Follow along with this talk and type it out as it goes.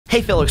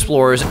Hey fellow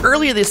explorers,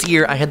 earlier this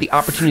year I had the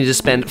opportunity to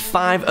spend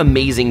 5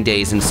 amazing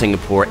days in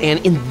Singapore,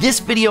 and in this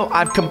video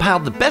I've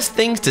compiled the best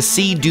things to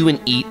see, do,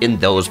 and eat in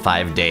those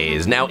 5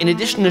 days. Now, in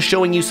addition to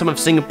showing you some of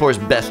Singapore's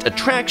best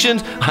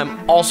attractions,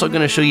 I'm also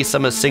going to show you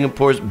some of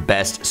Singapore's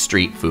best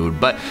street food.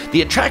 But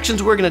the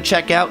attractions we're going to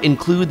check out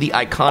include the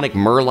iconic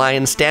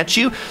Merlion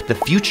statue, the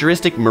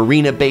futuristic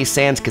Marina Bay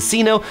Sands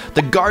casino,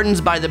 the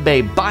Gardens by the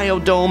Bay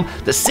biodome,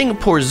 the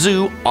Singapore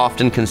Zoo,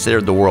 often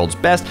considered the world's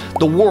best,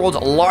 the world's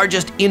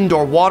largest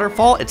indoor waterfall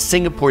at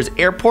Singapore's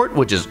airport,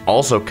 which is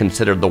also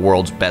considered the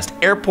world's best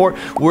airport.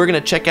 We're going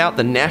to check out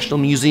the National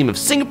Museum of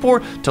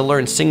Singapore to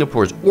learn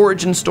Singapore's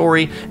origin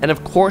story, and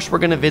of course we're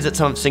going to visit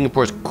some of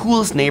Singapore's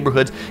coolest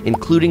neighborhoods,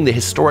 including the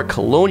historic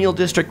Colonial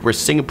District where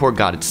Singapore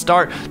got its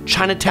start,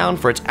 Chinatown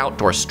for its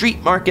outdoor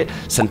street market,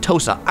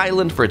 Sentosa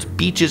Island for its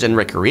beaches and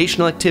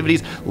recreational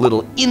activities,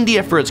 Little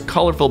India for its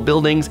colorful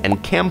buildings,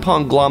 and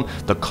Kampong Glam,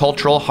 the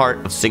cultural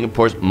heart of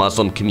Singapore's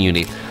Muslim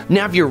community.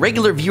 Now, if you're a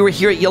regular viewer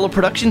here at Yellow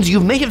Productions, you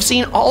may have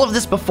seen all of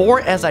this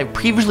before, as I've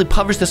previously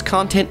published this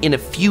content in a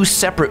few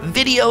separate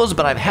videos,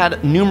 but I've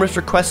had numerous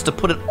requests to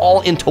put it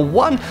all into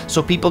one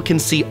so people can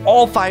see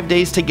all 5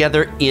 days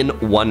together in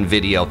one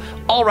video.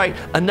 All right,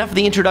 enough of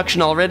the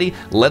introduction already.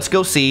 Let's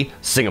go see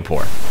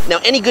Singapore. Now,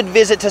 any good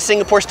visit to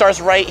Singapore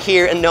starts right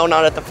here, and no,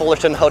 not at the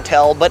Fullerton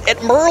Hotel, but at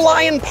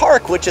Merlion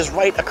Park, which is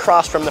right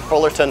across from the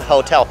Fullerton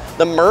Hotel.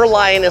 The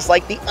Merlion is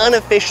like the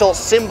unofficial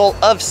symbol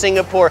of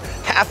Singapore,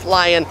 half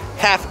lion,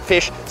 half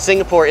fish.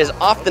 Singapore is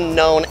often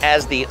known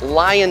as the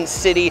Lion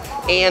City,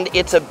 and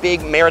it's a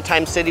big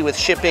maritime city with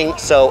shipping,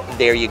 so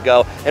there you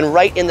go. And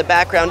right in the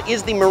background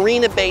is the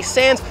Marina Bay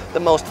Sands, the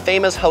most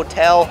famous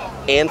hotel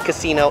and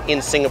casino in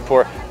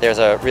Singapore. There's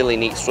a really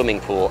neat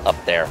swimming pool up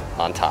there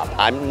on top.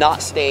 I'm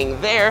not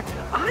staying there,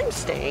 I'm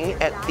staying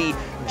at the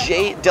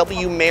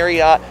JW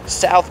Marriott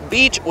South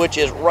Beach, which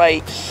is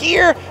right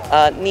here.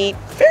 Neat,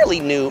 fairly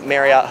new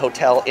Marriott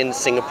hotel in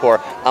Singapore.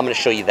 I'm gonna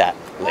show you that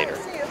later.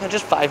 Now,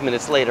 just 5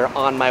 minutes later,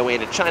 on my way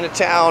to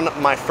Chinatown,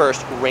 my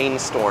first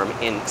rainstorm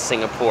in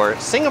Singapore.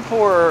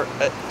 Singapore,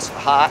 it's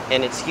hot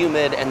and it's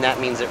humid, and that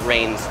means it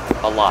rains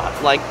a lot.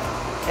 Like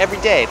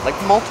every day, like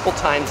multiple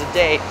times a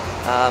day.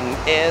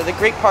 And the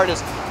great part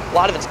is a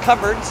lot of it's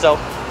covered, so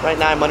right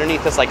now I'm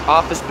underneath this like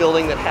office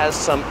building that has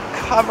some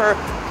cover,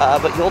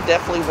 but you'll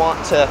definitely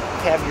want to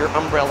have your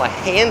umbrella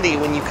handy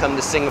when you come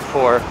to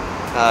Singapore,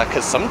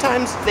 because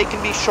sometimes they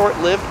can be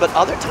short-lived, but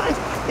other times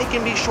they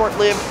can be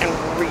short-lived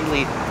and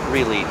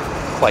really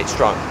quite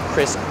strong.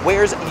 Chris,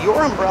 where's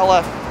your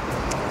umbrella?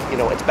 You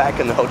know, it's back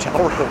in the hotel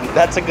room.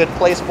 That's a good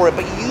place for it,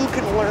 but you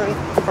can learn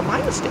from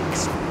my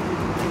mistakes,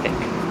 I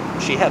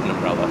think. She had an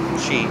umbrella.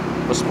 She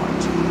was smart.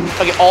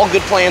 Okay, all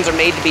good plans are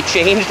made to be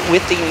changed.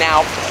 With the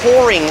now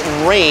pouring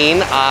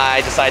rain,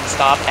 I decided to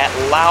stop at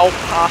Lau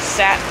Pa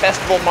Sat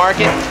Festival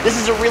Market. This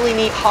is a really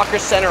neat hawker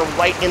center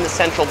right in the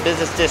central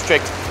business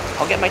district.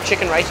 I'll get my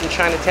chicken rice in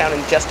Chinatown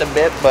in just a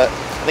bit, but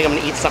I think I'm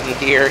gonna eat something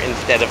here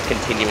instead of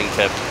continuing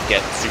to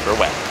get super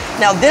wet.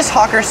 Now, this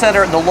hawker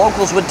center, the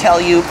locals would tell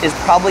you, is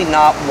probably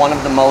not one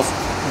of the most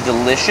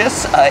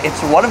delicious.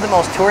 It's one of the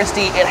most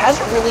touristy. It has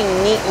a really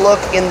neat look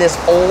in this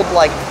old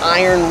like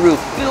iron roof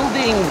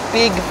building,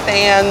 big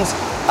fans,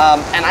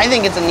 and I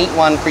think it's a neat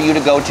one for you to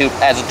go to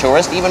as a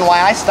tourist, even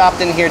why I stopped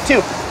in here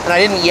too. And I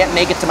didn't yet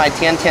make it to my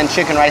Tian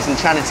chicken rice in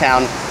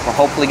Chinatown. We're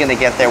hopefully gonna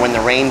get there when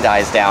the rain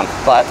dies down.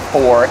 But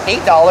for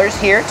 $8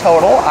 here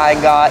total, I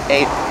got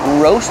a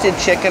roasted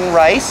chicken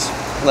rice.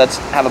 Let's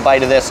have a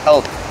bite of this.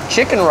 Oh,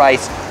 chicken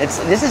rice,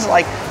 this is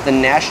like the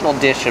national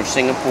dish of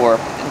Singapore.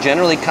 It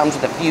generally comes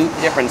with a few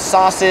different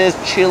sauces,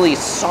 chili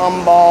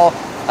sambal,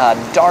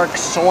 dark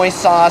soy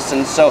sauce,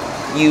 and so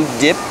you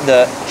dip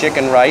the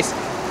chicken rice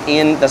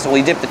in, that's what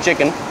we dip the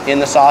chicken in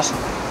the sauce.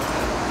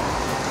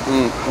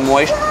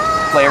 Moist,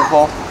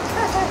 flavorful.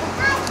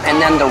 And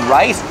then the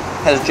rice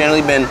has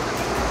generally been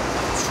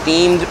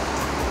steamed,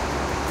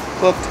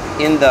 cooked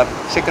in the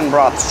chicken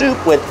broth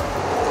soup with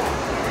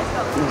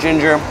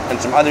ginger and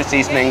some other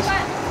seasonings,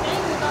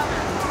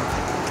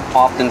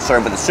 often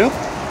served with a soup.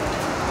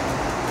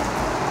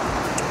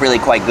 Really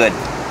quite good.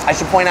 I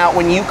should point out,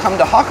 when you come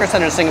to hawker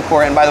center in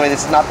Singapore, and by the way,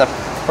 this is not the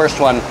first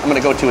one I'm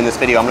gonna go to in this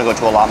video, I'm gonna go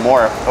to a lot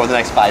more over the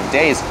next 5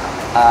 days,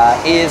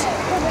 is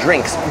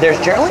drinks. There's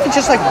generally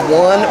just like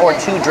 1 or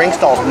 2 drink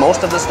stalls.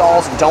 Most of the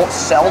stalls don't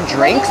sell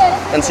drinks,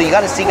 and so you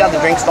gotta seek out the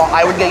drink stall.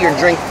 I would get your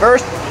drink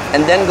first,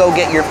 and then go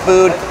get your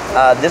food.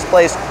 This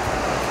place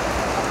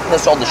that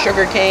sold the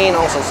sugar cane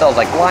also sells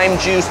like lime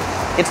juice.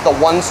 It's the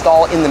one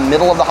stall in the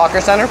middle of the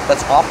hawker center.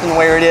 That's often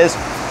where it is.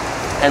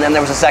 And then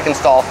there was a second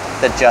stall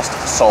that just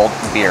sold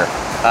beer.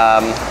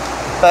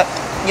 But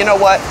you know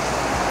what?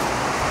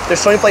 There's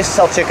so many places to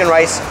sell chicken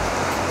rice.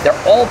 They're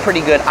all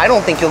pretty good. I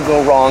don't think you'll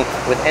go wrong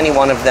with any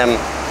one of them.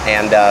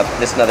 And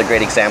this is another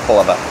great example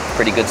of a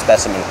pretty good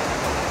specimen.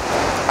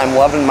 I'm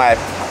loving my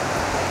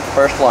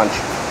first lunch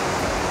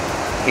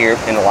here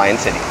in the Lion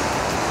City.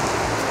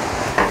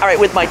 All right,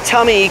 with my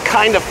tummy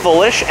kind of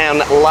fullish and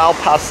Lau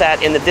Pa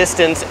Sat in the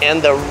distance and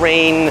the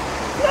rain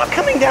not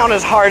coming down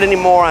as hard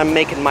anymore, I'm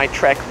making my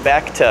trek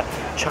back to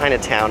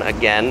Chinatown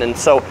again. And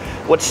so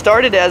What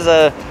started as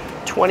a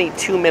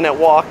 22-minute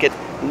walk at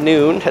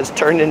noon has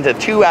turned into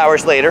 2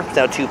 hours later. It's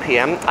now 2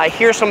 p.m. I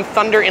hear some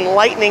thunder and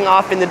lightning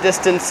off in the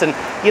distance, and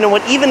you know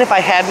what? Even if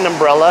I had an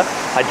umbrella,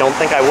 I don't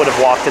think I would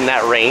have walked in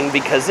that rain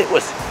because it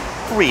was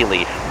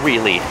really,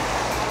 really,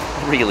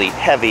 really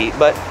heavy.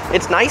 But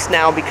it's nice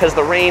now because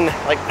the rain,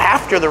 like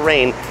after the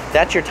rain,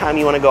 that's your time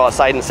you want to go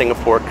outside in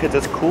Singapore because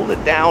it's cooled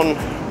it down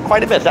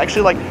quite a bit. It's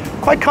actually like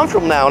quite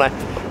comfortable now, and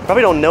I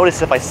probably don't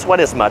notice if I sweat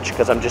as much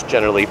because I'm just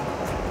generally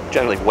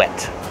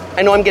wet.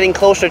 I know I'm getting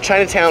closer to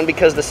Chinatown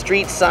because the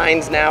street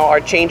signs now are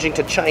changing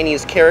to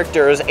Chinese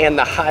characters and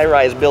the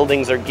high-rise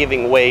buildings are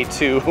giving way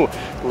to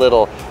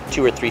little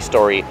 2 or 3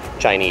 story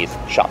Chinese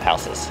shop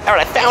houses. All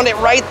right, I found it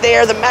right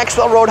there, the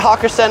Maxwell Road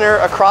Hawker Center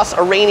across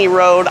a rainy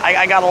road.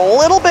 I got a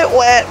little bit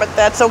wet, but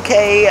that's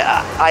okay.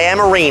 I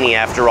am a rainy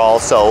after all,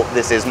 so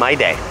this is my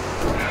day.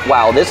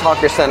 Wow, this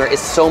hawker center is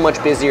so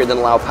much busier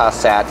than Lau Pa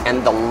Sat,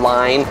 and the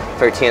line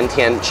for Tian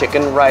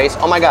chicken rice,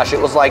 oh my gosh, it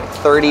was like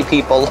 30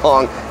 people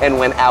long and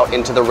went out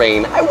into the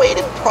rain. I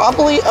waited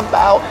probably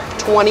about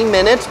 20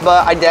 minutes,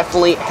 but I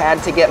definitely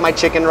had to get my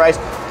chicken rice.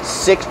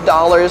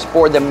 $6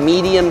 for the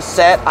medium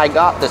set. I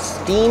got the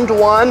steamed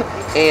one,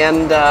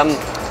 and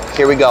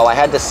here we go. I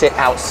had to sit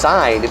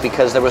outside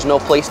because there was no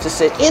place to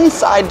sit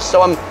inside,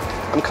 so I'm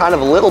kind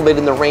of a little bit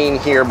in the rain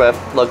here, but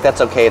look,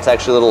 that's okay. It's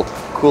actually a little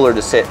cooler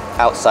to sit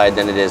outside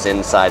than it is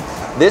inside.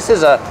 This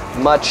is a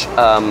much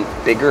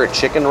bigger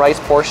chicken rice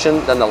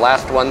portion than the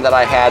last one that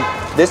I had.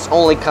 This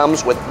only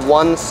comes with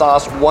 1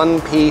 sauce, 1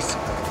 piece,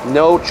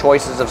 no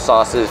choices of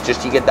sauces,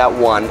 just you get that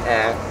one.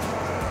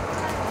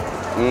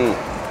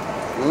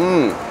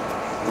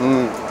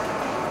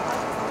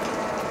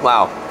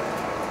 Wow.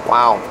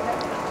 Wow.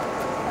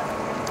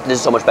 This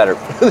is so much better.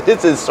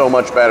 This is so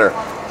much better.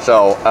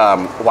 So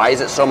why is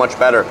it so much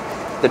better?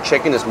 The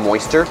chicken is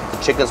moister, the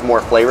chicken is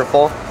more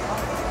flavorful.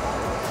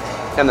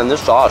 And then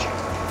this sauce,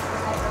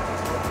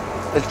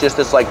 it's just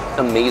this like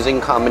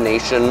amazing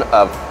combination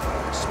of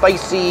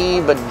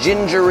spicy but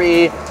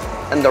gingery,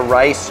 and the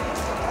rice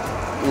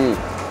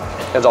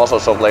is also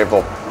so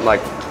flavorful,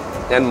 like,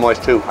 and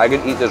moist too. I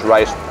could eat this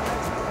rice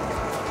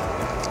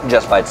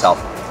just by itself.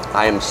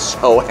 I am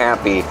so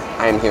happy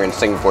I am here in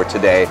Singapore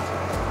today,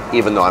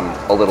 even though I'm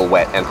a little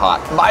wet and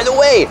hot. By the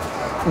way,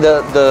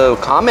 the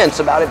comments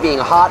about it being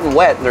hot and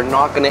wet, they're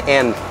not going to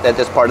end at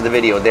this part of the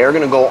video. They're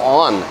going to go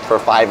on for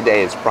 5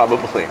 days,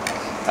 probably,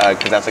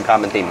 because that's a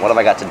common theme. What have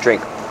I got to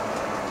drink?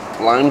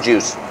 Lime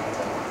juice.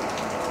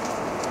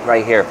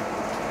 Right here.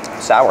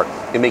 Sour.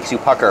 It makes you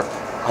pucker.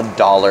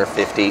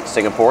 $1.50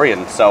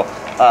 Singaporean. So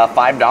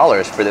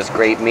 $5 for this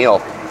great meal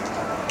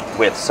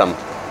with some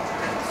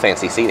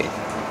fancy seating.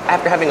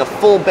 After having a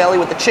full belly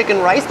with the chicken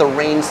rice, the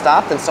rain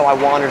stopped, and so I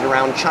wandered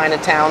around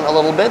Chinatown a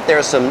little bit.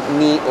 There's some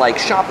neat like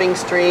shopping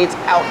streets,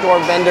 outdoor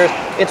vendors.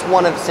 It's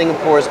one of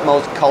Singapore's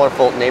most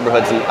colorful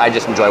neighborhoods, and I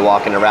just enjoy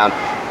walking around.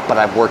 But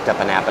I've worked up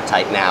an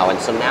appetite now, and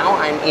so now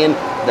I'm in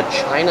the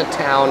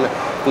Chinatown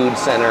Food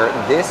Center.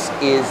 This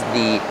is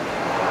the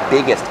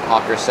biggest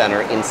hawker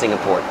center in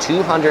Singapore,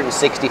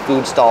 260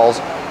 food stalls,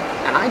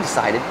 and I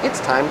decided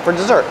it's time for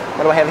dessert.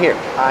 What do I have here?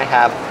 I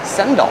have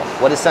Chendol.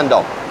 What is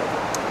Chendol?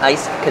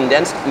 Iced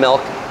condensed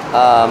milk,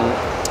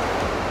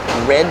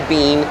 red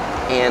bean,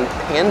 and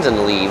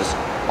pandan leaves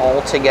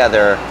all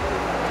together.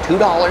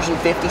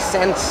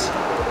 $2.50.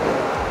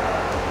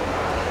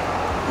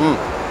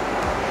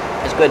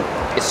 It's good.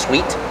 It's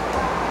sweet.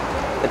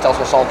 It's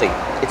also salty.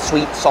 It's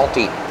sweet,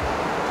 salty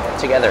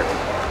together.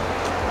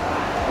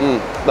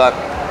 But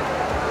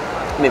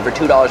I mean, for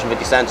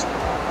 $2.50,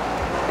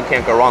 you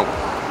can't go wrong.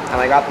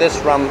 And I got this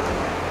from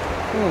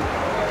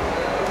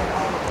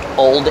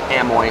Old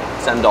Amoy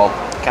Chendol.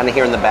 Kind of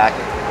here in the back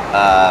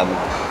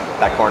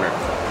corner.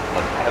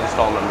 Look, I have a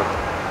stall number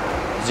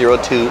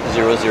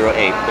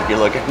 02008 if you're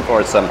looking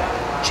for some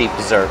cheap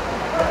dessert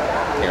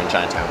here in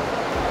Chinatown.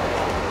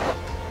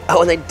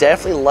 Oh, and they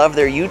definitely love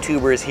their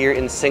YouTubers here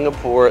in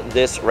Singapore.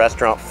 This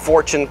restaurant,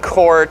 Fortune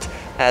Court,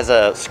 has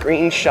a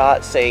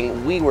screenshot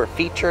saying we were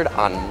featured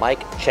on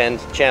Mike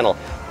Chen's channel.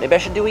 Maybe I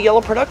should do a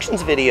Yellow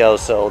Productions video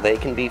so they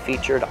can be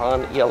featured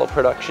on Yellow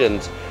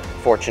Productions.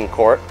 Fortune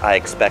Court, I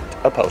expect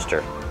a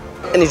poster.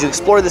 And as you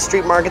explore the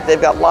street market,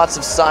 they've got lots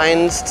of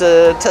signs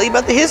to tell you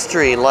about the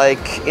history,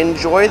 like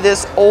enjoy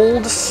this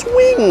old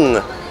swing.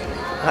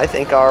 I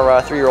think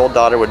our 3-year-old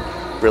daughter would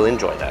really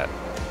enjoy that.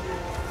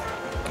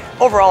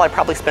 Overall, I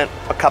probably spent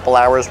a couple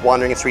hours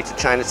wandering the streets of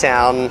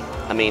Chinatown.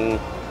 I mean,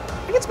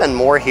 I could spend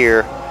more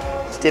here.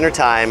 It's dinner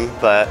time,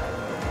 but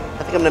I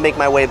think I'm gonna make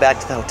my way back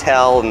to the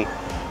hotel and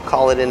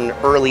call it an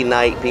early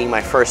night, being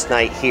my first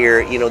night here.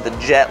 You know, the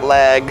jet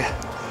lag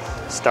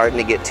starting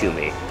to get to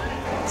me.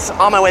 So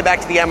on my way back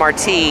to the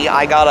MRT,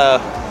 I got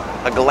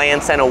a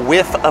glance and a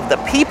whiff of the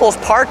People's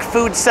Park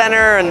Food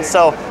Center, and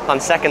so on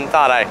second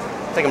thought, I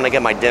think I'm gonna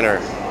get my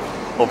dinner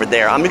over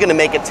there. I'm gonna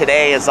make it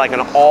today as like an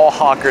all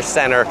hawker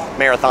center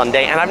marathon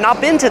day, and I've not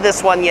been to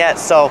this one yet,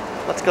 so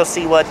let's go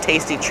see what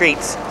tasty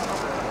treats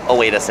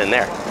await us in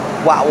there.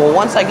 Wow, well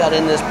once I got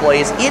in this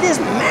place, it is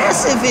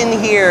massive in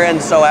here,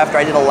 and so after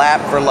I did a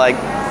lap for like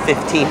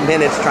 15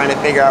 minutes trying to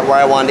figure out where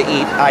I wanted to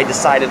eat. I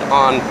decided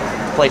on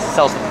the place that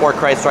sells the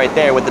pork rice right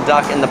there with the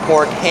duck and the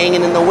pork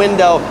hanging in the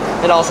window.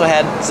 It also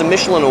had some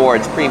Michelin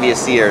awards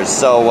previous years.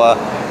 So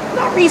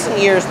not recent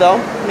years though.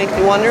 Makes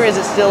me wonder, is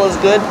it still as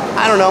good?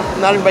 I don't know.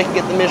 Not everybody can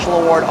get the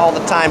Michelin award all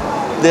the time.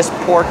 This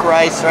pork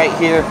rice right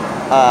here,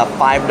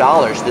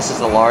 $5. This is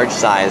a large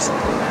size.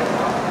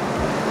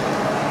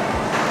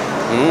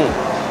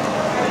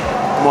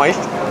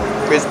 Moist,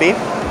 crispy,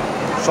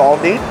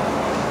 salty,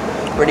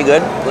 pretty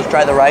good. Let's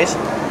try the rice.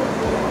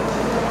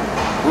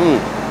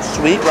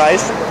 Sweet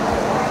rice.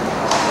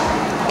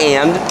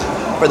 And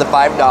for the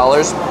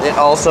 $5, it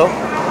also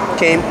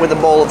came with a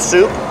bowl of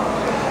soup.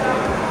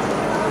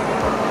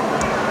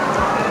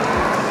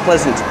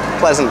 Pleasant.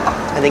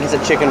 I think it's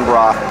a chicken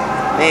broth.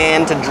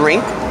 And to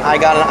drink, I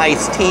got an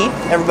iced tea.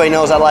 Everybody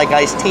knows I like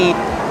iced tea.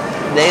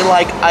 They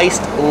like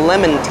iced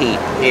lemon tea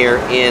here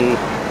in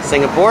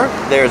Singapore.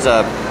 There's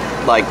a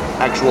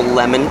actual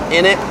lemon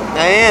in it,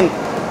 and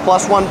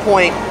 +1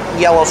 point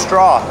yellow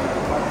straw.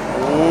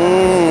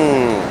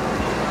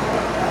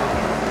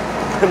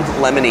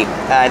 Lemony.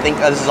 I think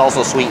this is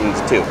also sweetened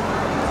too.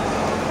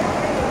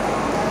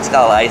 It's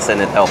got ice in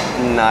it though,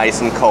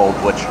 nice and cold,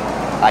 which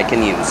I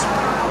can use.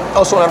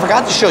 Oh, so what I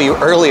forgot to show you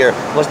earlier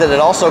was that it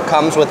also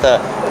comes with a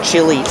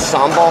chili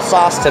sambal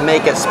sauce to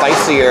make it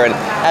spicier. And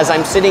as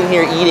I'm sitting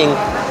here eating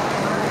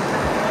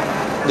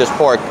this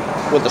pork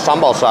with the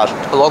sambal sauce,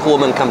 a local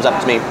woman comes up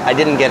to me. I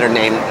didn't get her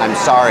name, I'm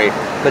sorry,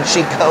 but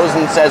she goes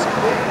and says,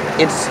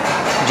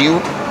 do you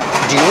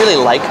really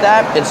like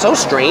that? It's so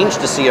strange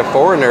to see a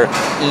foreigner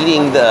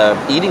eating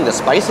the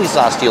spicy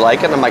sauce. Do you like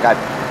it? And I'm like,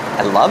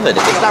 I love it.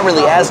 It's not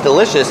really as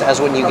delicious as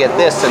when you get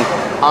this. And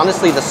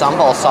honestly, the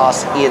sambal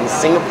sauce in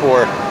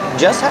Singapore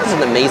just has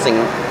an amazing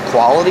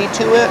quality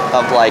to it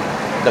of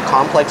the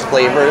complex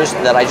flavors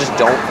that I just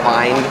don't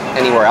find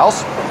anywhere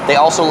else. They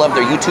also love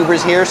their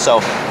YouTubers here, so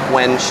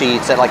when she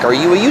said are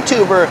you a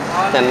YouTuber,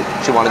 then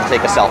she wanted to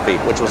take a selfie,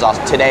 which was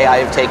awesome. Today I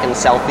have taken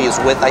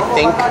selfies with I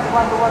think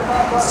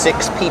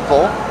 6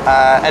 people,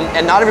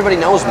 and not everybody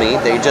knows me.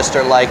 They just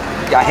are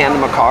I hand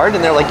them a card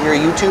and they're like, you're a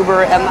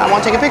YouTuber and I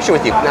want to take a picture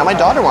with you. Now my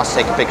daughter wants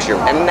to take a picture,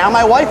 and now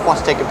my wife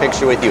wants to take a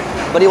picture with you.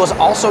 But it was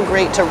also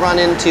great to run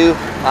into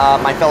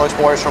my fellow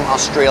explorers from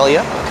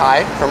Australia,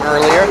 Kai from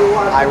earlier.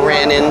 I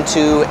ran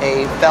into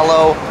a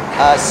fellow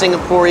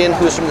Singaporean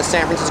who's from the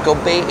San Francisco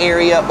Bay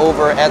Area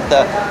over at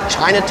the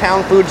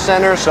Chinatown Food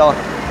Center. So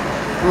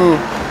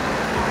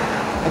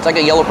it's like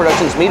a Yellow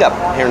Productions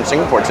meetup here in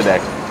Singapore today.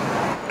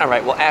 All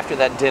right, well, after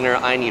that dinner,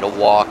 I need a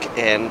walk,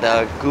 and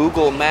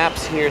Google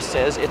Maps here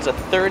says it's a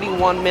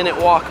 31-minute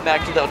walk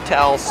back to the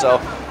hotel, so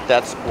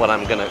that's what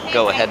I'm gonna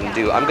go ahead and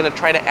do. I'm gonna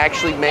try to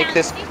actually make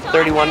this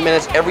 31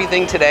 minutes.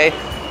 Everything today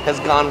has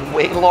gone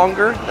way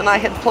longer than I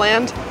had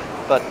planned,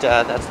 but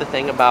that's the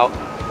thing about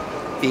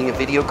being a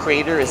video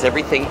creator, is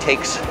everything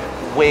takes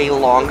way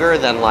longer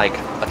than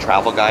a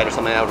travel guide or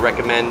something I would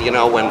recommend. You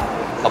know, when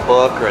a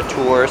book or a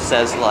tour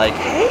says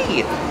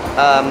hey,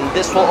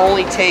 this will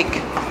only take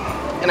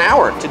an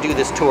hour to do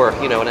this tour,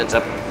 you know, it ends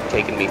up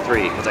taking me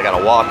 3 because I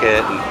gotta walk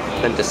it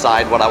and then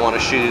decide what I want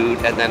to shoot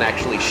and then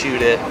actually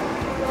shoot it.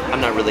 I'm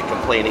not really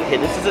complaining. Hey,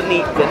 this is a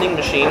neat vending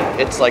machine.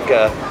 It's like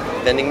a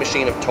vending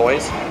machine of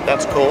toys.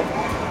 That's cool.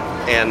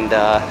 And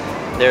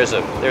there's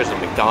a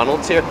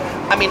McDonald's here.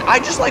 I mean, I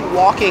just like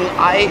walking.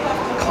 I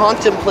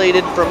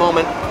contemplated for a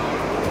moment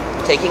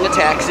taking a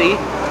taxi,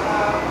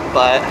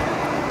 but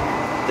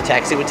the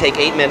taxi would take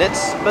 8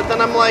 minutes. But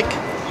then I'm like,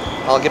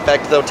 I'll get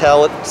back to the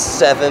hotel at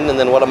 7, and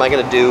then what am I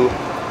gonna do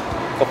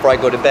before I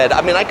go to bed?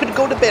 I mean, I could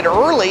go to bed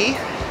early,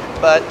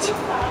 but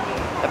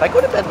if I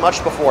go to bed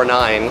much before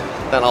 9,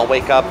 then I'll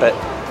wake up at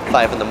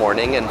 5 in the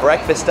morning, and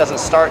breakfast doesn't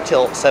start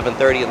till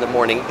 7:30 in the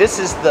morning. This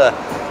is the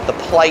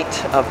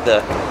plight of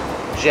the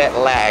jet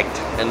lagged,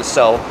 and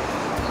so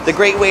the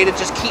great way to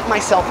just keep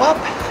myself up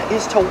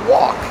is to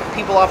walk.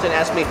 People often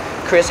ask me,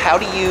 Chris, how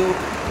do you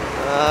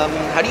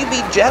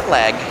beat jet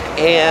lag?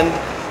 And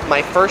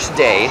my first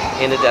day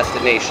in a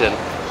destination,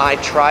 I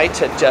try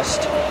to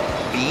just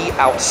be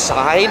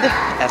outside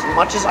as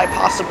much as I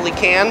possibly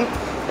can,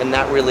 and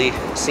that really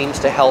seems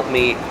to help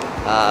me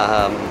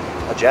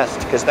adjust,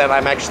 because then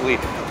I'm actually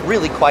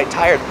really quite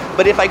tired.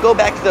 But if I go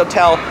back to the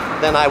hotel,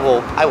 then I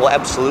will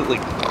absolutely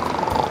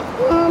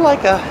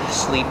like a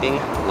sleeping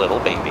little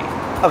baby.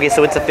 Okay,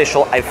 so it's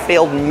official. I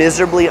failed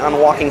miserably on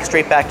walking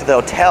straight back to the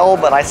hotel,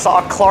 but I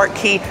saw Clarke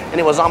Quay, and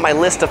it was on my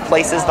list of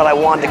places that I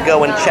wanted to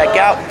go and check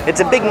out.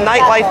 It's a big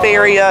nightlife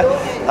area,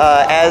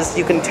 as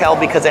you can tell,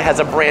 because it has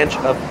a branch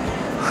of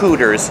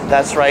Hooters.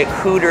 That's right,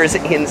 Hooters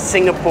in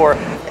Singapore.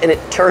 And it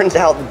turns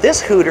out this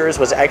Hooters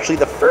was actually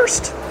the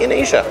first in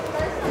Asia.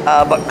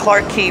 But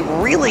Clarke Quay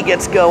really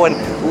gets going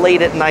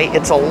late at night.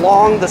 It's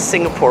along the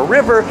Singapore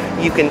River.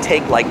 You can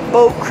take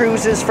boat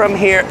cruises from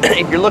here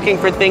if you're looking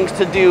for things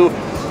to do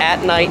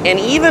at night. And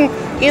even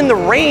in the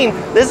rain,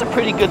 this is a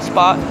pretty good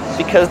spot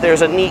because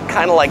there's a neat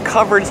kind of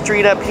covered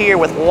street up here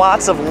with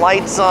lots of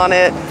lights on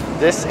it.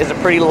 This is a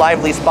pretty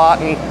lively spot,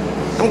 and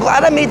I'm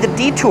glad I made the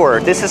detour.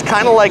 This is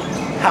kind of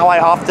how I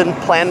often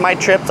plan my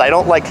trips. I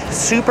don't like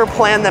super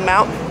plan them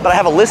out, but I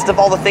have a list of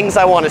all the things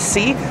I want to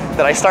see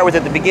that I start with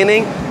at the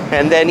beginning,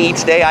 and then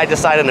each day I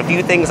decide on a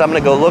few things I'm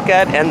going to go look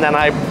at, and then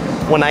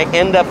when I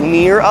end up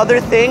near other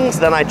things,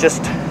 then I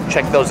just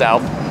check those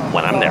out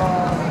when I'm there.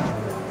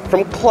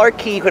 From Clarke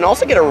Quay, you can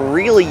also get a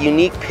really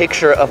unique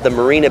picture of the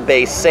Marina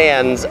Bay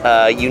Sands.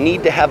 You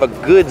need to have a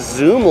good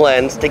zoom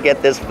lens to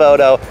get this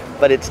photo,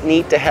 but it's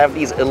neat to have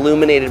these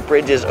illuminated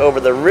bridges over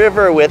the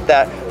river with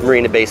that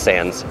Marina Bay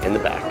Sands in the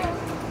back.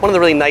 One of the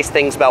really nice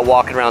things about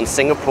walking around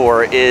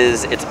Singapore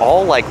is it's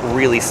all like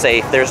really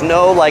safe. There's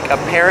no like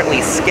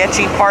apparently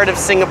sketchy part of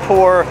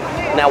Singapore.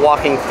 Now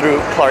walking through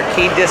Clarke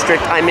Quay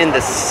district, I'm in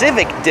the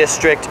Civic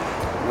district.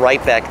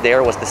 Right back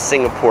there was the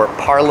Singapore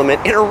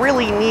Parliament in a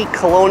really neat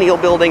colonial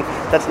building.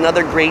 That's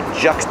another great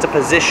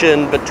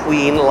juxtaposition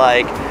between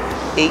like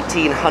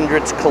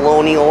 1800s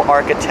colonial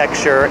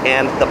architecture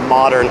and the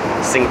modern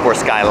Singapore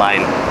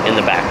skyline in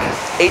the back.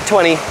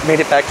 8:20,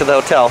 made it back to the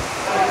hotel,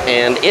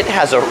 and it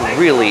has a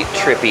really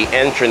trippy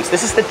entrance.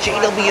 This is the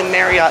JW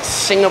Marriott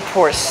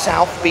Singapore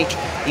South Beach.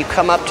 You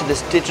come up to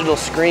this digital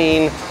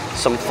screen,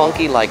 some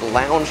funky like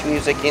lounge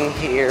music in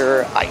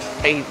here.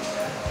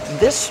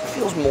 This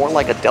feels more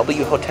like a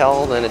W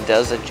Hotel than it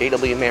does a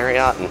JW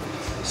Marriott, and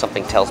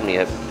something tells me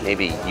it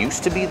maybe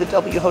used to be the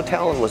W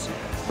Hotel and was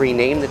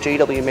renamed the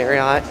JW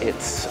Marriott.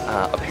 It's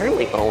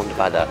apparently owned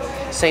by the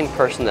same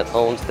person that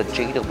owns the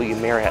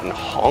JW Marriott in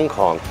Hong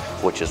Kong,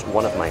 which is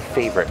one of my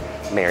favorite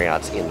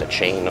Marriotts in the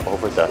chain.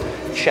 Over the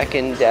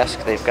check-in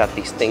desk, they've got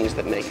these things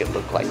that make it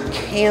look like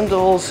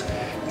candles,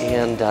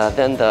 and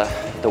then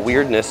the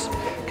weirdness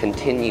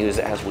continues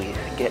as we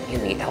get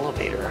in the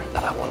elevator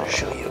that I want to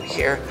show you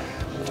here.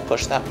 Let's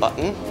push that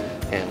button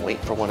and wait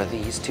for one of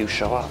these to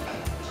show up.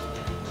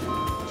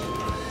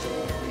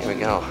 Here we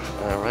go.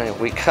 All right,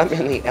 we come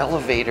in the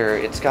elevator.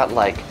 It's got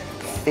like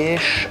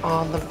fish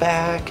on the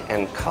back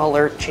and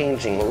color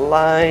changing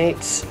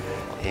lights.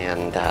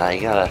 And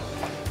you gotta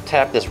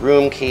tap this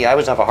room key. I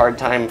always have a hard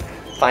time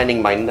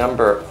finding my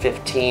number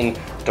 15.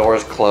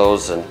 Doors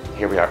close, and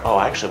here we are. Oh,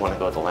 I actually want to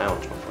go to the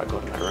lounge before I go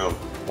to my room.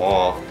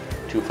 Oh,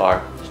 too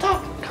far.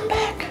 Stop, come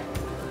back.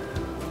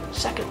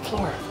 Second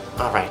floor.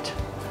 All right.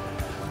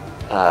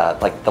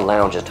 Like the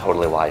lounge is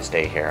totally why I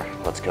stay here.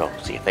 Let's go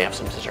see if they have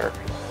some dessert.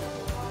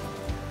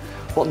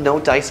 Well,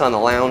 no dice on the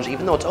lounge.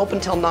 Even though it's open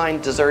till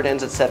 9, dessert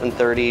ends at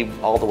 7:30.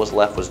 All that was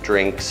left was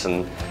drinks,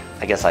 and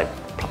I guess I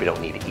probably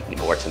don't need to eat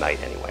anymore tonight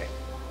anyway.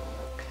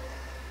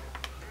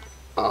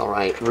 All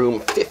right, room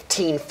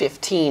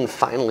 1515,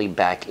 finally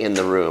back in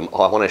the room.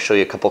 Oh, I want to show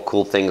you a couple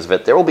cool things of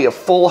it. There will be a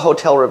full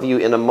hotel review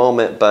in a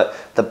moment, but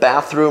the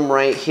bathroom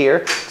right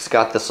here, it's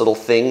got this little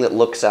thing that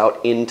looks out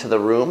into the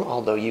room,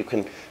 although you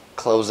can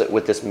close it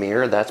with this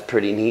mirror. That's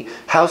pretty neat.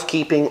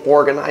 Housekeeping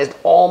organized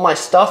all my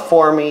stuff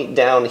for me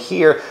down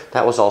here.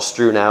 That was all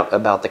strewn out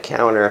about the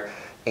counter.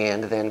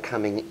 And then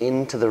coming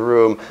into the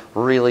room,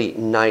 really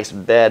nice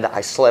bed.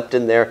 I slept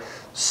in there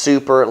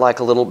super like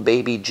a little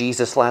baby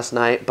Jesus last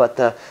night. But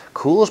the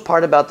coolest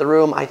part about the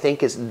room, I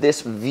think, is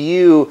this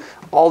view.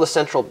 All the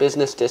central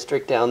business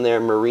district down there,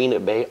 Marina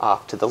Bay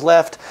off to the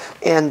left.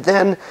 And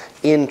then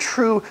in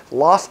true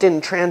Lost in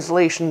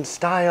Translation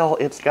style,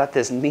 it's got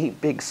this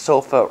neat big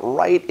sofa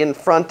right in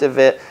front of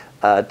it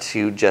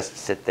to just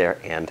sit there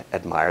and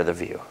admire the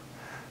view.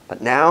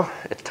 But now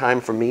it's time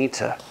for me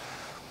to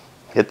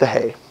hit the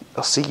hay.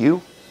 I'll see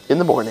you in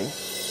the morning.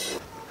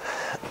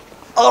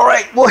 All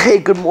right, well, hey,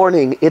 good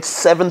morning. It's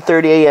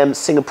 7:30 a.m.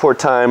 Singapore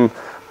time.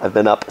 I've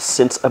been up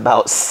since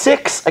about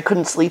 6. I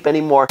couldn't sleep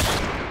anymore.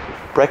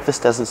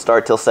 Breakfast doesn't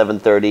start till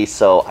 7:30,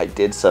 so I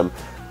did some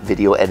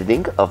video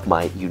editing of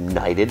my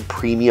United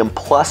Premium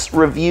Plus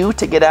review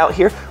to get out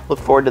here. Look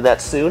forward to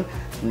that soon.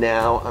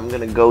 Now I'm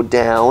gonna go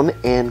down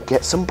and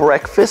get some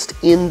breakfast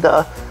in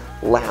the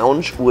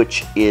lounge,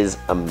 which is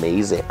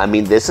amazing. I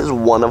mean, this is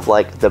one of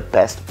like the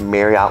best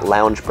Marriott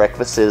lounge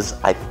breakfasts, is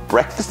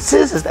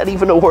that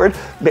even a word?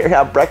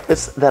 Marriott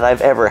breakfasts that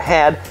I've ever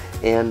had.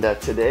 And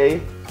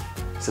today,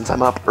 since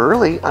I'm up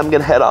early, I'm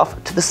gonna head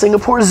off to the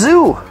Singapore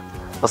Zoo.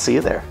 I'll see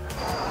you there.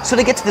 So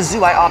to get to the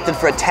zoo, I opted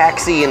for a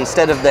taxi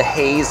instead of the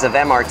haze of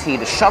MRT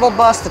to shuttle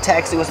bus. The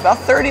taxi was about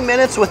 30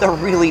 minutes with a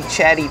really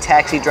chatty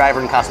taxi driver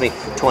and cost me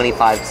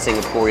 25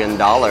 Singaporean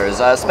dollars.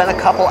 Spent a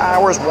couple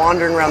hours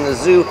wandering around the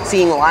zoo,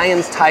 seeing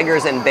lions,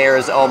 tigers, and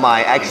bears. Oh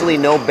my, actually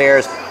no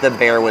bears. The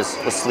bear was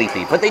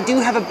sleepy. But they do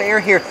have a bear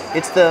here.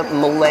 It's the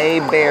Malay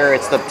bear.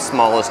 It's the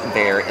smallest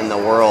bear in the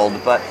world.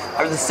 But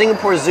the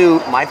Singapore Zoo,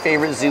 my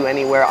favorite zoo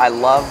anywhere. I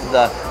love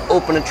the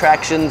open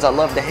attractions. I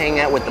love to hang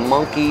out with the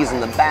monkeys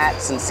and the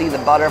bats and see the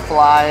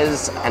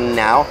butterflies. And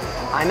now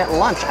I'm at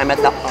lunch. I'm at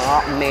the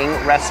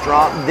Amoy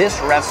restaurant. This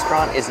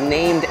restaurant is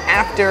named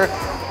after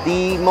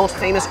the most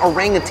famous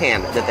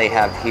orangutan that they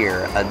have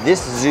here.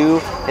 This zoo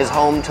is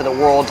home to the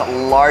world's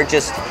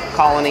largest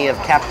colony of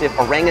captive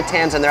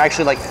orangutans, and they're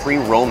actually like free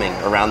roaming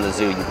around the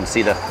zoo. You can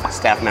see the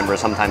staff members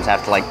sometimes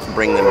have to like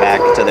bring them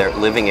back to their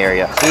living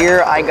area.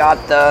 Here I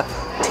got the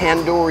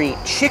tandoori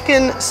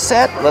chicken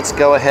set. Let's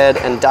go ahead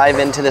and dive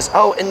into this.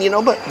 Oh, and you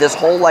know, but this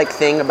whole like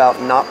thing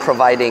about not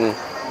providing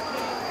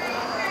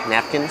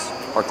napkins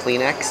or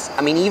Kleenex.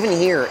 I mean, even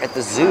here at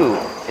the zoo,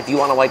 if you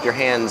want to wipe your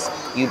hands,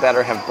 you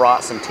better have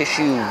brought some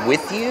tissue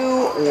with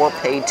you or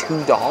pay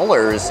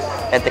 $2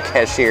 at the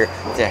cashier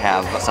to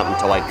have something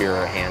to wipe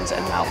your hands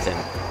and mouth in.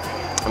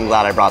 I'm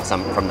glad I brought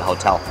some from the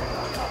hotel.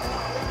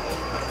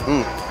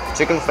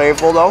 Chicken's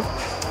flavorful though.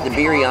 The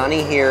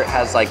biryani here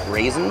has like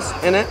raisins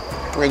in it.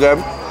 Pretty good.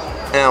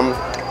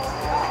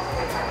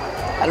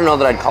 I don't know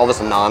that I'd call this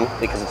a naan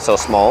because it's so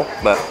small,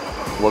 but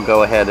we'll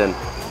go ahead and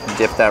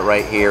dip that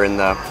right here in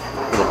the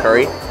little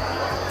curry.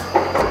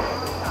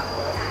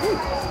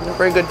 They're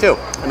very good too.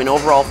 I mean,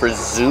 overall for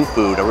zoo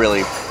food, I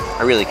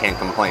really can't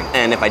complain.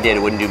 And if I did, it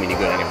wouldn't do me any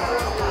good anyway.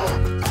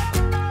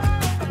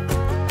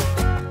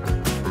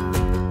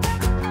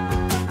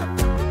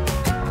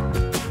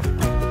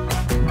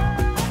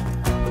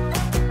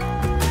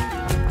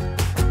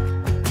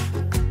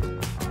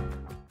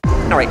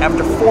 All right,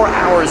 after 4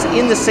 hours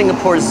in the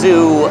Singapore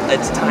Zoo,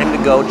 it's time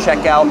to go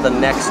check out the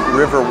next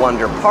River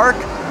Wonder Park.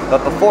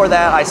 But before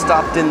that, I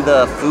stopped in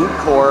the food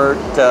court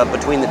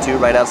between the two,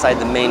 right outside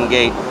the main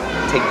gate,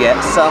 to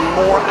get some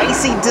more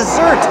icy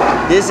dessert.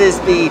 This is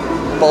the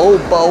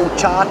Bobo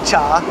Cha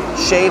Cha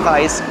Shave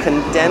Ice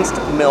condensed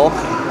milk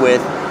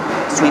with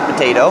sweet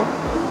potato,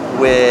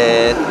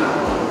 with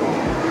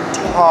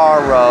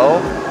taro,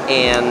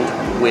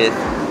 and with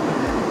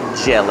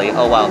jelly.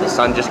 Oh wow, the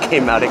sun just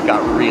came out, it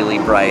got really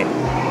bright.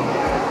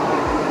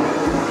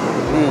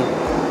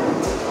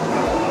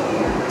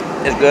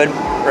 It's good,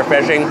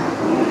 refreshing,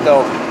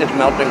 so it's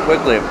melting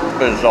quickly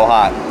because it's so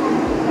hot.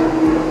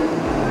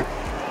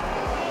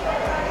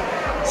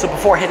 So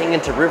before heading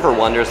into River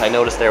Wonders, I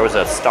noticed there was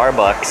a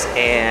Starbucks,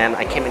 and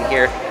I came in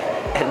here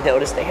and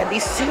noticed they had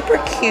these super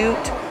cute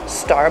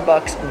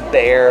Starbucks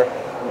bear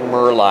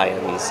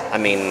Merlions. I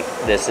mean,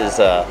 this is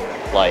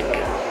like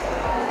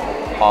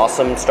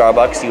awesome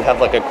Starbucks. You have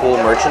like a cool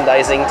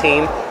merchandising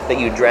team that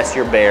you dress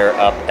your bear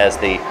up as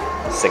the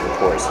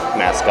Singapore's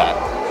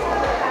mascot.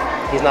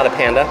 He's not a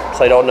panda,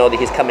 so I don't know that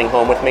he's coming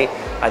home with me.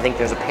 I think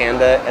there's a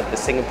panda at the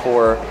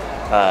Singapore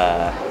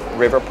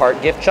River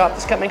Park gift shop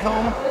that's coming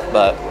home,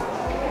 but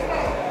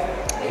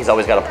he's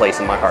always got a place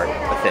in my heart,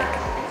 I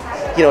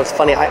think. You know, it's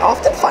funny, I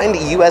often find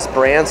US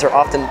brands are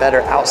often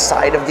better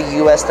outside of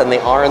the US than they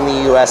are in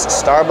the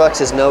US.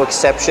 Starbucks is no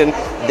exception.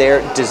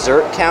 Their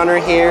dessert counter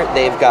here,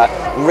 they've got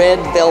red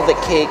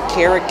velvet cake,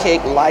 carrot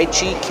cake,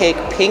 lychee cake,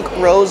 pink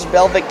rose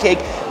velvet cake,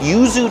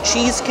 yuzu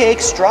cheesecake,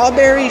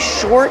 strawberry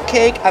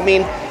shortcake. I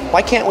mean,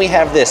 why can't we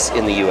have this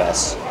in the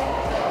US?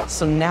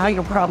 So now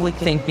you're probably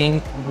thinking,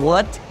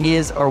 what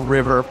is a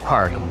river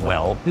park?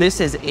 Well, this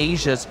is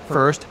Asia's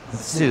first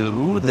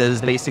zoo that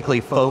is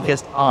basically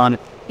focused on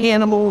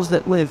animals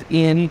that live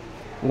in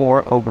or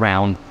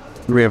around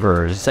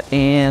rivers.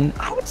 And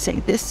I would say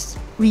this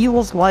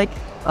feels like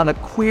an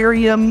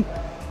aquarium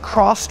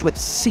crossed with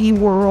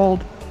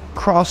SeaWorld,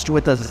 crossed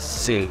with a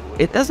zoo.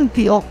 It doesn't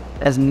feel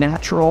as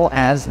natural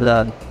as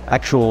the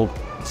actual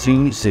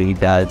zoo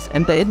does.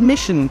 And the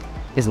admission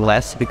is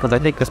less because I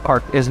think this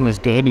park isn't as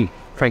dirty.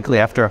 Frankly,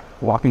 after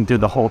walking through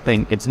the whole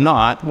thing, it's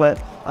not.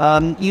 But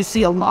you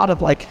see a lot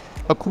of like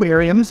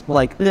aquariums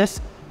like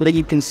this that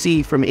you can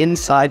see from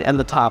inside and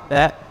the top.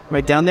 That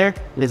right down there,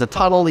 there's a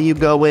tunnel that you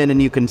go in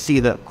and you can see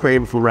the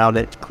aquarium around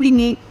it. It's pretty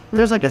neat.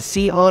 There's like a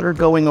sea otter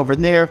going over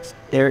there.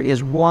 There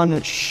is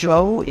one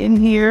show in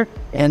here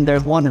and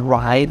there's one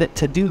ride.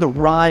 To do the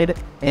ride,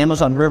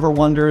 Amazon River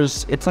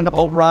Wonders, it's like a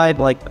boat ride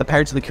like the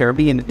Pirates of the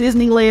Caribbean at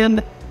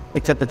Disneyland,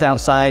 except it's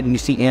outside and you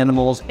see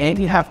animals, and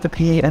you have to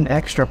pay an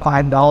extra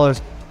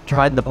 $5 to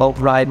ride the boat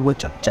ride,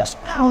 which I just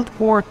found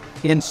more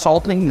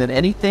insulting than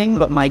anything.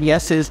 But my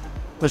guess is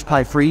it was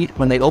probably free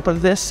when they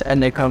opened this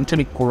and they come to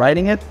me for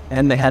riding it,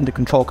 and they had to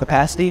control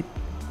capacity,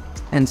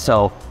 and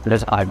so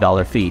there's a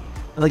 $5 fee.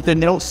 Like, they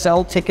don't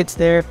sell tickets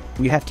there.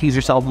 You have to use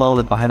your cell phone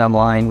and buy it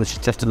online, which is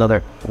just another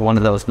one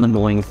of those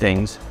annoying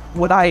things.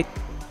 Would I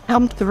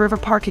come to the river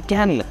park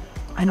again?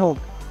 I don't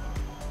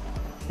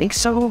think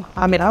so.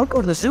 I mean, I would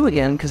go to the zoo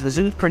again because the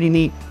zoo is pretty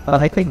neat.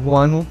 I think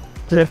one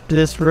trip to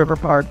this river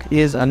park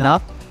is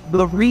enough.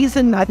 The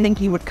reason I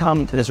think you would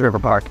come to this river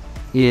park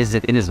is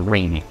that it is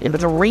rainy. If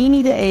it's a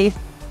rainy day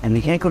and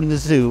you can't go to the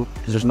zoo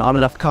because there's not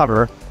enough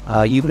cover,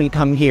 you can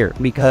come here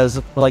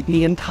because like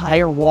the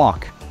entire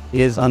walk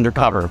is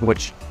undercover,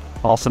 which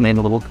also made it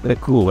a little bit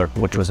cooler,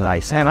 which was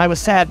nice. And I was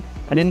sad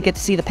I didn't get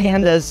to see the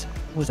pandas.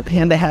 It was a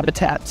panda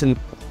habitat and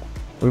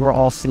we were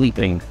all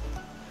sleeping.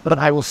 But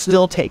I will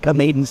still take a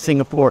made in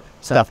Singapore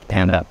stuffed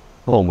panda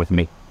home with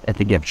me at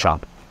the gift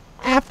shop.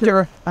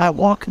 After I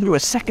walk through a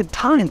second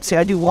time, say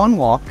I do one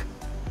walk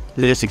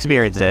to just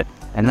experience it,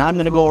 and then I'm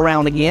going to go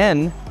around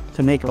again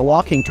to make a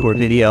walking tour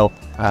video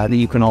that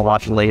you can all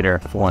watch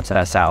later once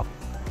that's out.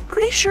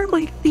 Pretty sure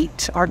my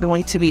feet are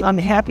going to be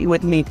unhappy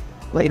with me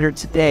later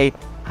today.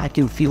 I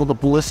can feel the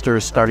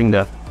blisters starting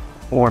to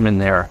form in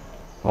there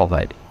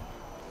already.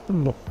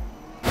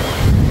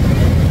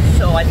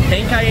 So I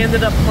think I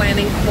ended up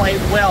planning quite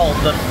well.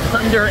 The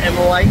thunder and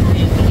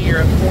lightning here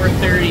at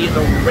 4:30,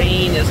 the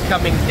rain is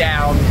coming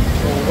down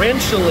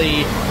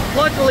torrentially.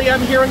 Luckily,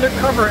 I'm here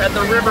undercover at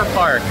the river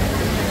park.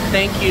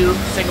 Thank you,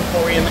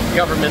 Singaporean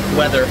government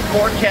weather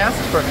forecast,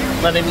 for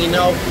letting me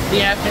know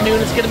the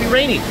afternoon is going to be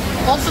rainy.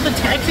 Also, the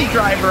taxi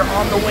driver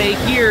on the way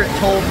here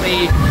told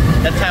me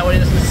that's how it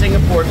is in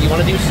Singapore. If you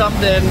want to do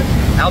something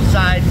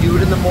outside, do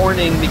it in the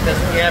morning, because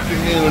in the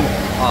afternoon,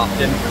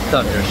 often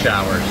thunder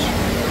showers.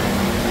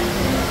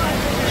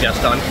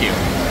 Just on cue.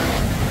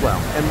 Well,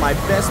 and my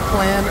best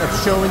plan of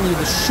showing you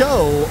the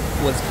show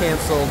was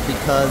canceled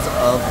because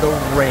of the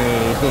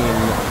rain.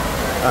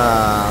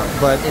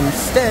 But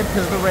instead,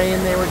 because of the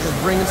rain, they were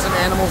just bringing some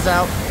animals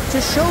out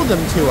to show them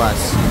to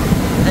us.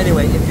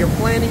 Anyway, if you're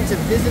planning to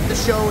visit the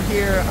show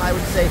here, I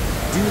would say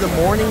do the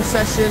morning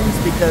sessions,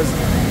 because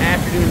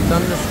afternoon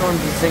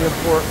thunderstorms in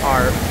Singapore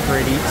are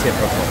pretty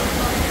typical.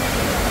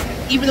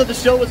 Even though the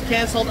show was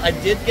canceled, I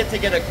did get to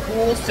get a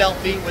cool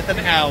selfie with an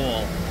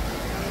owl.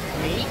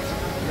 Meet?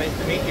 Nice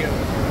to meet you.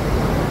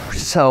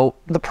 So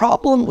the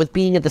problem with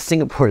being at the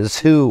Singapore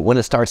Zoo when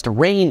it starts to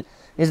rain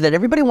is that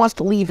everybody wants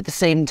to leave at the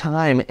same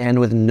time, and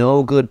with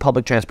no good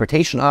public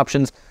transportation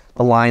options,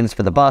 the lines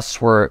for the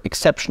bus were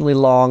exceptionally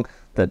long,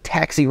 the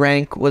taxi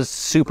rank was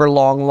super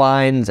long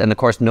lines, and of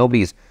course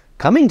nobody's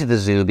coming to the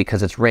zoo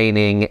because it's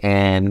raining,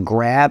 and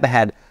Grab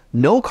had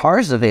no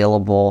cars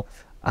available.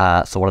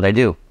 So what did I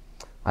do?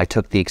 I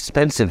took the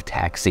expensive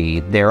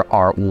taxi. There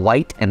are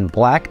white and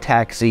black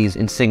taxis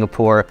in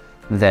Singapore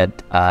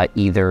that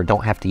either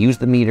don't have to use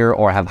the meter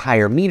or have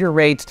higher meter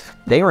rates.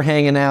 They were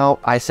hanging out.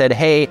 I said,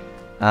 hey,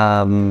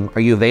 are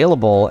you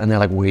available? And they're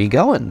like, where are you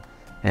going?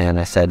 And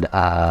I said,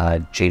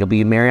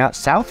 JW Marriott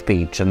South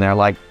Beach. And they're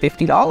like,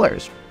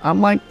 $50.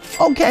 I'm like,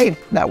 okay,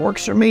 that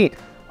works for me.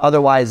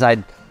 Otherwise,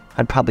 I'd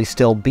probably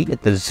still be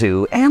at the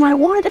zoo. And I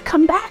wanted to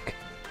come back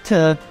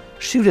to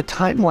shoot a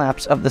time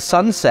lapse of the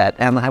sunset.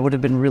 And I would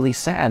have been really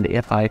sad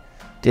if I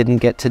didn't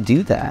get to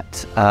do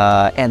that.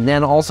 And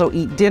then also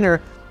eat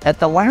dinner at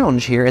the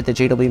lounge here at the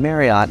JW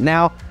Marriott.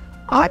 Now,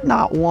 I'm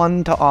not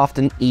one to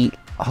often eat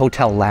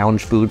hotel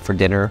lounge food for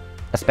dinner,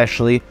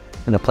 especially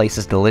in a place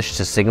as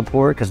delicious as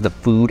Singapore, because the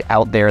food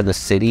out there in the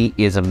city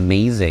is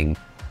amazing.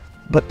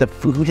 But the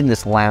food in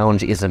this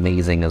lounge is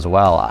amazing as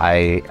well.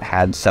 I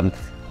had some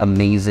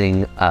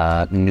amazing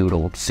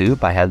noodle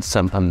soup. I had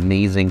some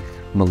amazing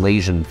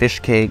Malaysian fish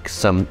cakes,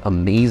 some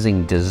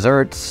amazing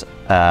desserts,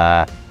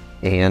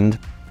 and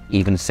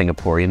even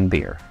Singaporean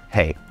beer.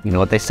 Hey, you know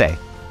what they say,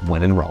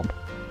 when in Rome.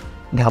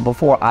 Now,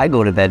 before I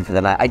go to bed for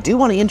the night, I do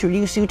want to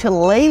introduce you to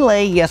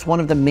Lele. Yes,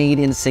 one of the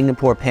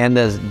made-in-Singapore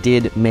pandas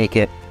did make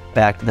it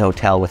back to the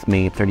hotel with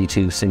me,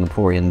 32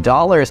 Singaporean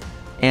dollars.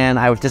 And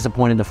I was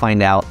disappointed to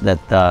find out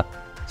that the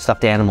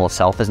stuffed animal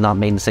itself is not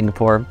made in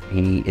Singapore.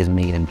 He is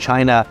made in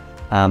China,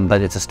 but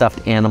it's a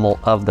stuffed animal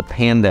of the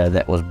panda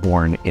that was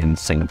born in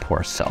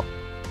Singapore. So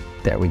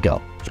there we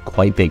go. There's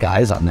quite big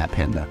eyes on that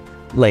panda.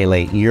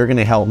 Lele, you're going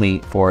to help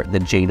me for the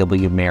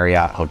JW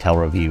Marriott hotel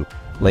review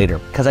later,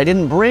 because I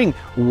didn't bring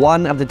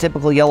one of the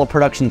typical Yellow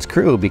Productions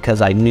crew,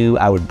 because I knew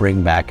I would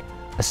bring back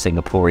a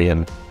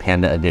Singaporean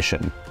panda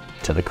edition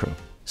to the crew.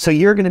 So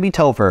you're going to be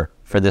Topher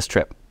for this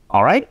trip,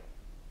 all right?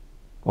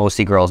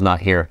 OC Girl's not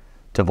here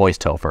to voice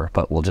Topher,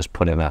 but we'll just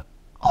put in a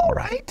all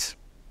right.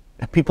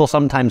 People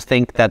sometimes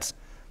think that's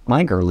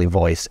my girly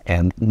voice,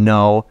 and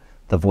no,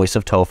 the voice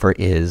of Topher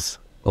is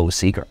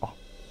OC Girl.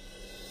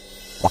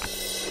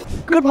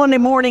 Good Monday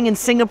morning in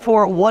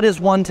Singapore. What is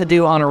one to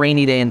do on a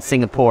rainy day in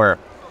Singapore?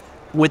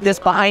 With this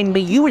behind me,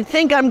 you would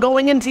think I'm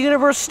going into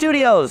Universal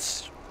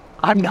Studios.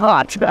 I'm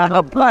not,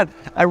 but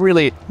I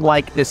really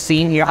like this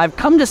scene here. I've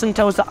come to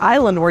Sentosa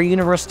Island, where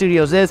Universal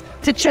Studios is,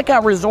 to check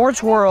out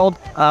Resorts World.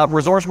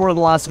 Resorts World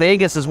Las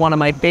Vegas is one of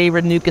my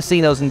favorite new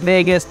casinos in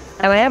Vegas,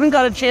 and I haven't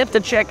got a chance to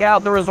check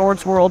out the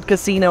Resorts World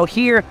casino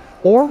here,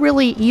 or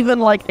really even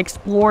like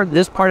explore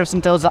this part of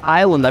Sentosa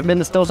Island. I've been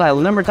to Sentosa Island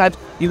a number of times.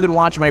 You can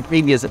watch my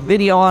previous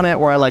video on it,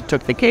 where I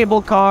took the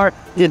cable car,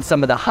 did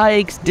some of the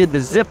hikes, did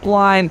the zip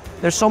line.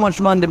 There's so much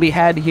fun to be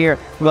had here,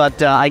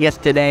 but I guess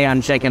today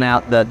I'm checking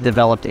out the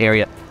developed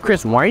area.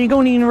 Chris, why are you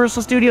going to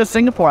Universal Studios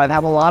Singapore? I've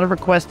had a lot of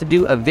requests to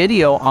do a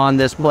video on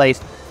this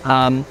place,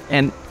 and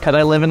because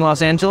I live in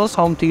Los Angeles,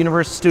 home to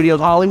Universal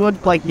Studios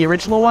Hollywood, like the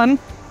original one.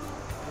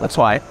 That's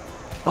why.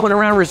 Going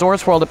around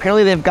Resorts World,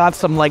 apparently they've got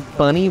some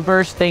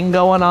bunny-verse thing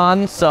going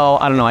on, so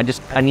I don't know,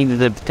 I needed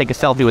to take a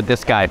selfie with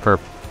this guy for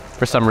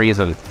some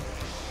reason.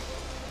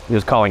 He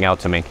was calling out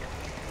to me.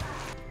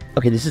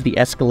 Okay, this is the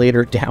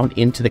escalator down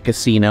into the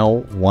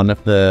casino, one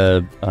of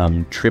the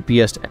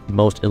trippiest,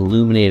 most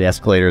illuminated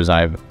escalators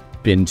I've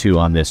been to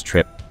on this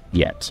trip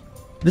yet.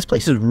 This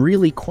place is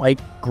really quite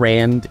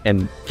grand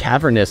and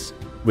cavernous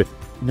with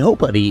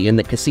nobody in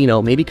the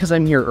casino, maybe because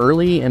I'm here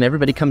early and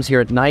everybody comes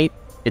here at night.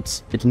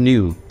 It's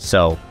new,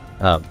 so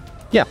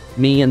yeah,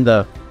 me and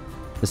the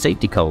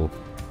safety code.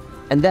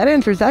 And that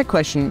answers that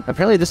question.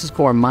 Apparently this is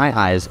for my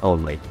eyes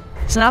only.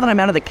 So now that I'm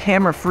out of the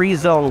camera-free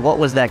zone, what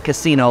was that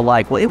casino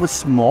like? Well, it was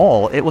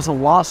small. It was a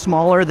lot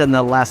smaller than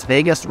the Las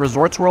Vegas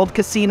Resorts World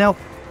casino.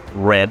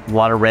 Red, a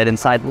lot of red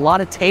inside, a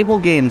lot of table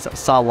games.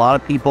 Saw a lot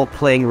of people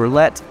playing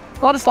roulette.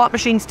 A lot of slot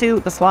machines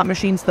too. The slot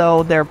machines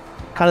though, they're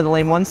kind of the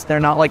lame ones. They're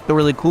not like the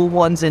really cool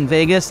ones in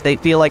Vegas. They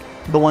feel like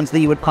the ones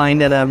that you would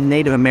find at a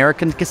Native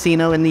American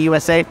casino in the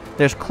USA.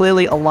 There's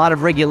clearly a lot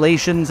of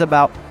regulations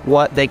about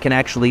what they can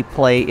actually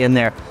play in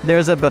there.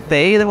 There's a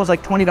buffet that was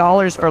like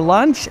 $20 for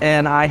lunch,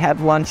 and I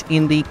had lunch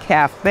in the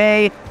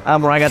cafe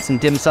where I got some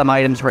dim sum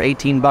items for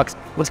 18 bucks.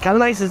 What's kind of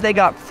nice is they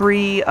got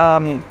free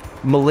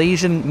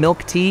Malaysian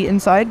milk tea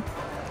inside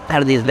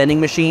out of these vending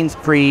machines,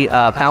 free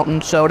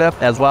fountain soda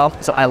as well.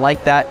 So I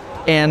like that.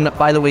 And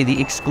by the way, the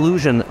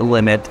exclusion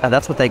limit,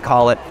 that's what they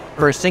call it,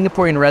 for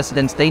Singaporean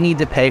residents, they need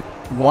to pay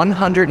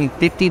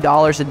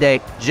 $150 a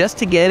day just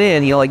to get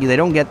in. You know, like they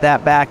don't get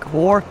that back,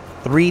 or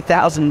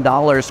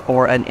 $3,000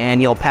 for an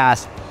annual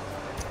pass.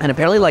 And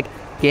apparently, like,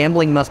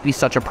 gambling must be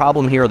such a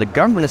problem here, or the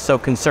government is so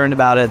concerned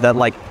about it that,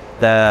 like,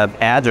 the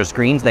ads or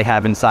screens they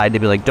have inside to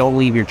be like, don't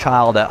leave your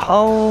child at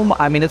home.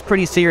 I mean, it's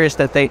pretty serious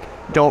that they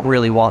don't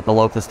really want the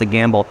locals to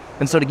gamble.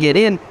 And so to get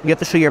in, you have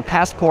to show your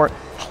passport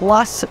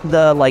plus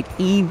the like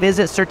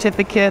e-visit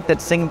certificate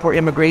that Singapore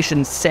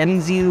immigration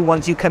sends you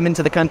once you come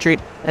into the country,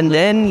 and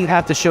then you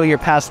have to show your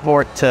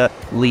passport to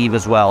leave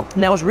as well.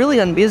 Now, it's really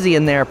unbusy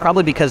in there,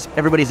 probably because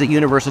everybody's at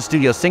Universal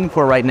Studios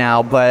Singapore right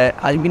now, but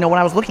you know, when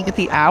I was looking at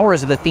the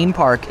hours of the theme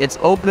park, it's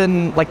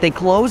open, like they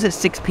close at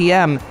 6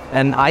 p.m.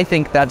 and I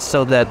think that's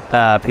so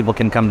that people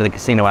can come to the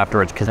casino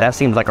afterwards, because that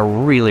seems like a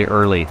really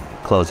early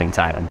closing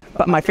time.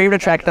 But my favorite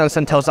attraction on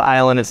Sentosa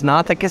Island, it's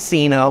not the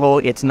casino,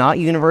 it's not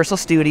Universal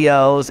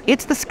Studios,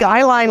 it's the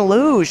Skyline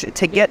Luge.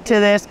 To get to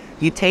this,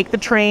 you take the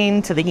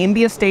train to the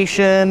Imbia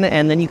station,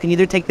 and then you can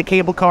either take the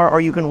cable car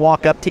or you can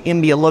walk up to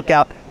Imbia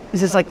Lookout.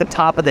 This is like the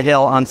top of the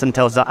hill on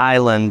Sentosa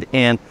Island,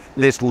 and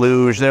this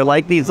luge, they're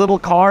like these little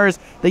cars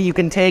that you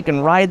can take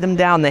and ride them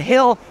down the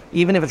hill.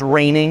 Even if it's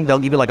raining, they'll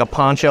give you like a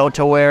poncho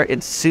to wear.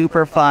 It's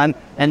super fun.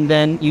 And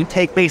then you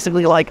take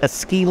basically like a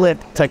ski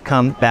lift to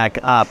come back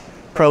up.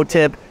 Pro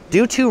tip,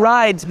 do 2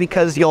 rides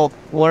because you'll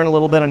learn a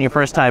little bit on your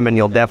first time and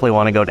you'll definitely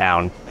want to go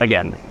down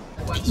again.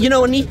 You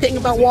know, a neat thing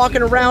about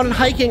walking around and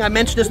hiking, I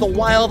mentioned, is the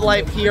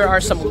wildlife. Here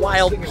are some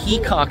wild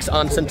peacocks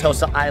on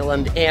Sentosa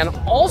Island, and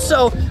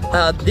also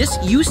this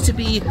used to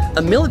be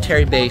a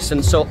military base,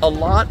 and so a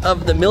lot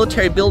of the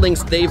military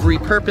buildings they've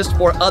repurposed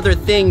for other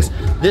things.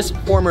 This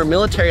former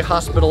military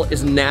hospital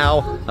is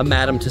now a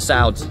Madame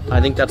Tussauds.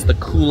 I think that's the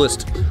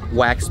coolest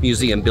wax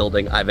museum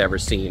building I've ever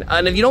seen.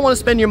 And if you don't want to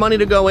spend your money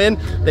to go in,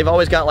 they've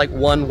always got like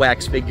one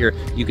wax figure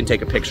you can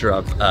take a picture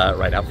of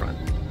right out front.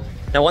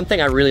 Now, one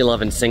thing I really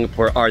love in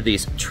Singapore are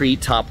these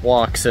treetop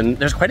walks, and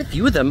there's quite a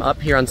few of them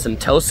up here on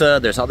Sentosa.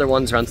 There's other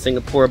ones around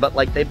Singapore, but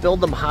like they build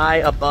them high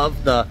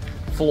above the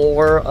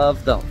floor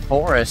of the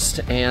forest,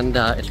 and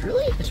it's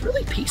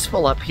really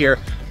peaceful up here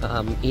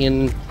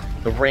in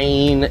the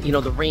rain. You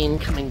know, the rain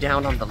coming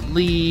down on the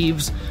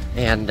leaves,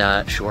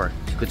 and sure,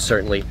 you could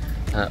certainly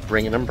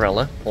bring an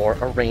umbrella or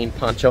a rain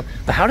poncho.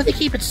 But how do they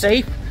keep it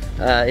safe?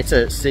 It's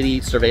a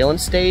city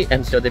surveillance state,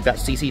 and so they've got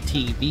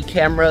CCTV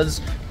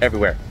cameras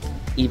everywhere,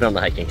 even on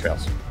the hiking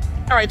trails.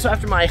 All right, so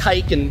after my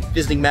hike and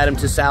visiting Madame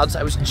Tussauds,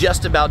 I was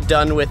just about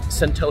done with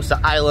Sentosa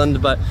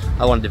Island, but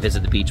I wanted to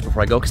visit the beach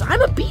before I go, because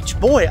I'm a beach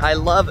boy. I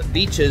love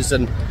beaches,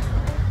 and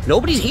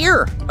nobody's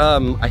here.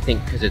 I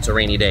think because it's a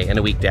rainy day and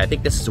a weekday. I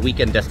think this is a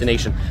weekend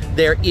destination.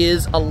 There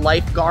is a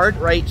lifeguard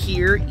right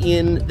here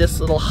in this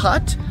little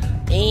hut,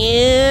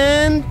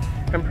 and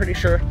I'm pretty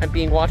sure I'm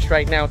being watched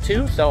right now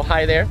too, so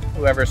hi there,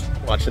 whoever's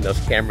watching those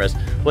cameras.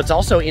 What's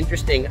also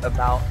interesting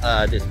about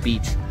this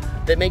beach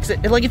that makes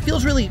it, like, it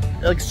feels really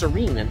like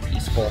serene and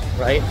peaceful,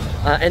 right?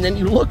 And then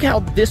you look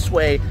out this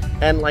way,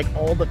 and like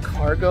all the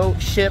cargo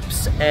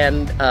ships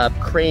and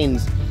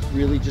cranes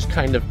really just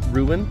kind of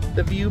ruin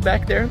the view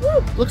back there. Woo,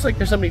 looks like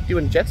there's somebody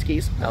doing jet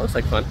skis. That looks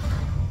like fun.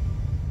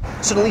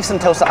 So to leave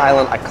Sentosa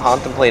Island, I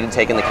contemplated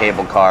taking the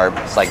cable car.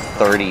 It's like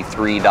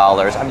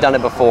 $33. I've done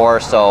it before,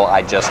 so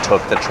I just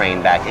took the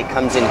train back. It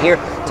comes in here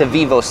to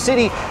Vivo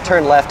City,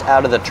 turn left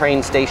out of the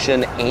train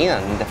station,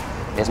 and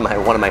is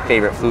one of my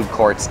favorite food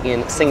courts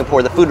in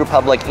Singapore, the Food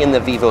Republic in the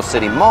Vivo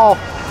City Mall.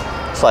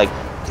 It's like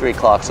 3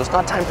 o'clock, so it's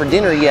not time for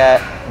dinner yet,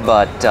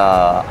 but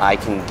I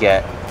can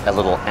get a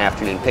little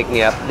afternoon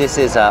pick-me-up. This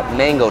is a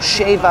mango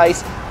shave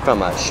ice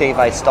from a shave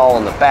ice stall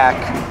in the back.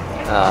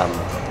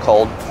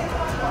 Cold,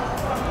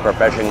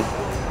 refreshing.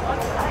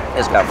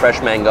 It's got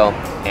fresh mango,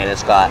 and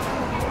it's got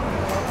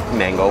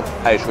mango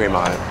ice cream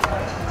on it.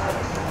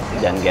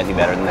 It doesn't get any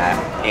better than that.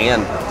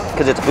 And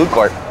because it's a food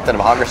court instead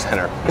of a hawker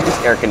center,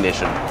 it's air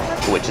conditioned,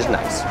 which is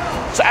nice.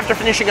 So after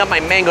finishing up my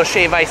mango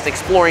shave ice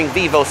exploring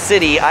Vivo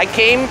City, I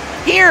came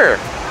here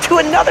to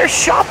another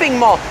shopping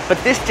mall.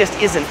 But this just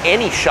isn't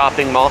any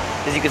shopping mall,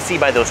 as you can see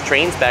by those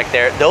trains back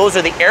there. Those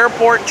are the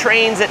airport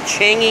trains at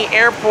Changi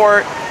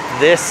Airport.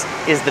 This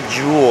is the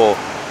Jewel,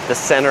 the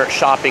center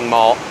shopping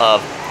mall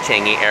of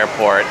Changi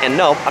Airport. And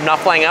no, I'm not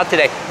flying out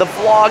today. The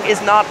vlog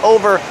is not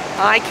over.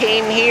 I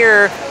came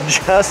here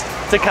just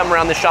to come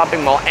around the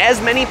shopping mall.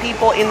 As many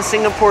people in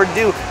Singapore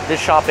do, this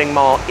shopping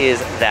mall is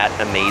that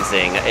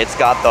amazing. It's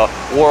got the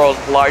world's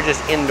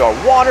largest indoor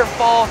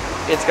waterfall.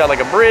 It's got like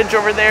a bridge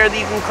over there that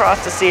you can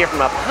cross to see it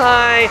from up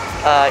high.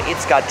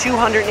 It's got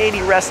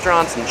 280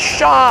 restaurants and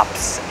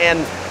shops, and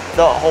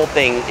the whole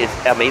thing is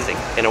amazing,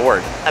 in a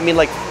word. I mean,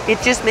 like,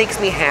 it just makes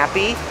me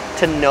happy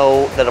to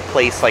know that a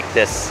place like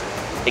this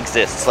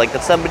exists. Like,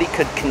 that somebody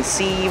could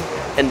conceive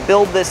and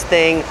build this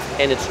thing,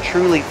 and it's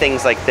truly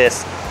things like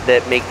this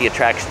that make the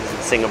attractions in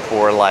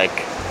Singapore like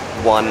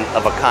one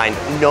of a kind.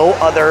 No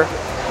other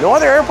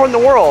airport in the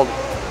world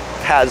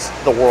has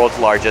the world's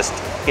largest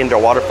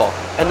indoor waterfall.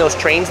 And those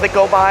trains that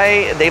go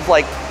by,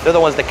 they're the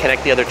ones that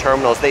connect the other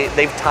terminals.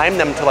 They've timed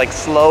them to like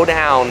slow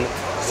down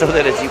so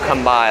that as you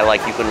come by,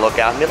 like you can look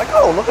out and be like,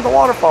 oh, look at the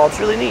waterfall. It's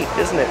really neat,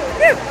 isn't it?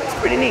 Yeah, it's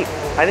pretty neat.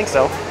 I think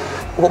so.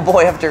 Well,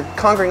 boy, after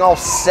conquering all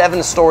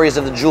 7 stories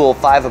of the Jewel,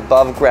 5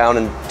 above ground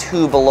and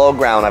 2 below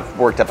ground, I've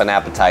worked up an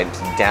appetite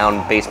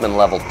down basement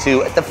level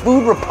 2. At the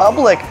Food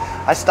Republic,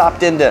 I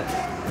stopped in to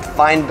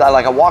find,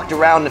 I walked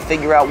around to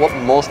figure out what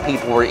most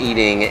people were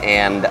eating,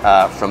 and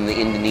from the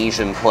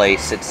Indonesian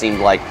place, it seemed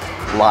like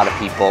a lot of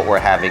people were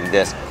having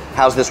this.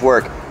 How's this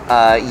work?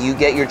 You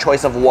get your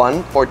choice of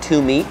 1 or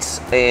 2 meats,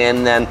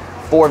 and then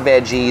 4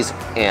 veggies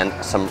and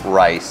some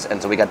rice.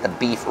 And so we got the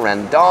beef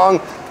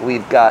rendang,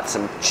 we've got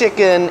some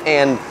chicken,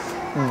 and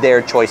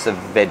their choice of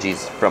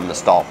veggies from the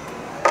stall.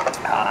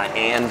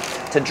 And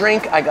to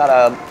drink, I got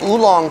a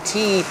oolong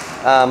tea,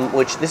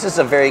 which this is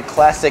a very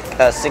classic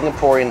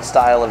Singaporean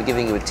style of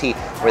giving you a tea,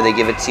 where they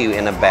give it to you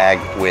in a bag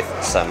with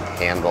some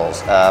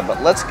handles.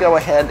 But let's go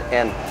ahead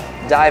and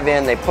dive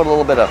in. They put a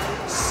little bit of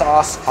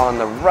sauce on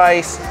the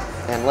rice,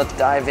 and let's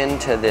dive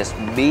into this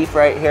beef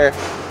right here.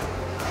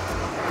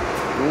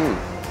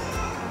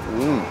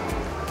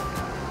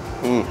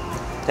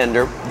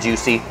 Tender,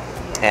 juicy,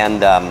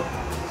 and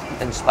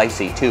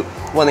spicy too.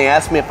 When they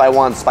asked me if I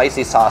wanted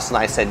spicy sauce and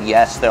I said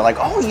yes, they're like,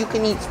 oh, you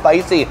can eat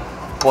spicy.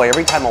 Boy,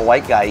 every time a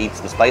white guy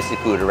eats the spicy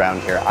food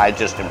around here, I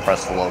just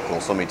impress the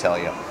locals, let me tell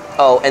you.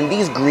 Oh, and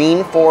these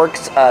green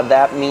forks,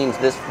 that means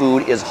this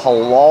food is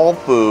halal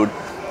food.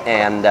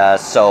 And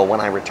so when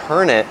I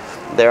return it,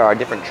 there are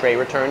different tray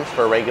returns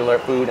for regular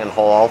food and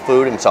halal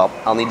food. And so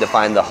I'll need to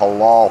find the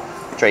halal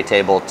tray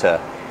table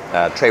to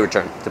tray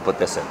return to put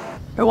this in.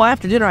 Well,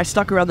 after dinner, I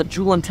stuck around the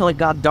Jewel until it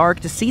got dark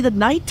to see the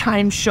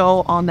nighttime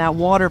show on that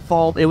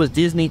waterfall. It was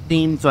Disney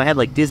themed, so I had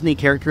like Disney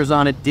characters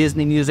on it,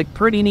 Disney music.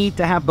 Pretty neat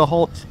to have the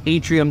whole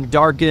atrium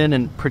darken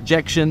and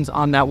projections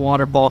on that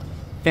waterfall.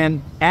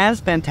 And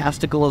as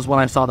fantastical as when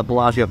I saw the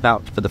Bellagio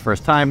Fountain for the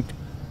first time.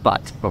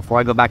 But before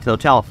I go back to the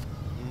hotel,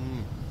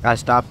 I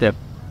stopped at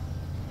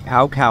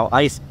Cow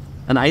Ice,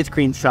 an ice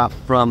cream shop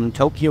from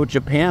Tokyo,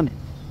 Japan.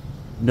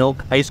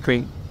 Milk ice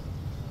cream.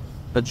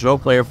 It's so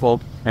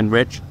flavorful and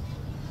rich.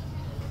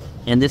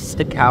 And this is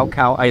the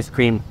Cow ice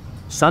cream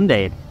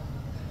sundae.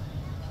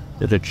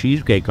 There's a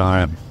cheesecake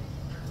on it.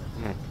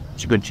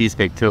 It's a good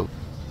cheesecake too.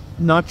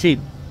 Not cheap.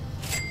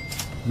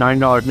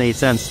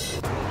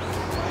 $9.08.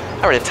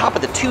 All right, at the top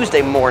of the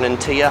Tuesday morning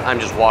to you, I'm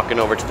just walking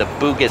over to the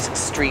Bugis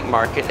Street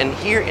Market, and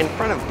here in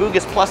front of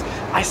Bugis Plus,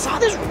 I saw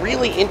this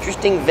really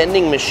interesting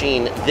vending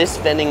machine. This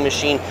vending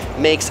machine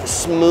makes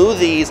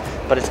smoothies,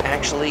 but it's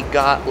actually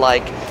got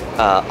like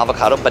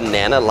avocado,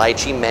 banana,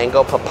 lychee,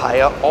 mango,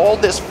 papaya, all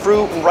this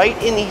fruit right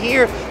in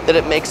here that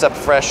it makes up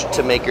fresh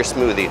to make your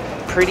smoothie.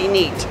 Pretty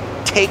neat.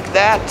 Take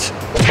that,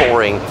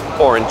 boring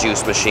orange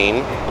juice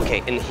machine.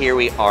 Okay, and here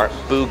we are,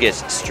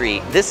 Bugis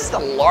Street. This is the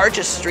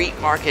largest street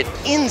market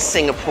in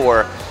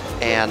Singapore,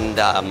 and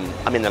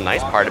I mean, the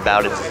nice part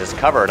about it is it's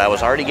covered. I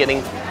was already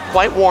getting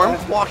quite warm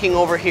walking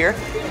over here,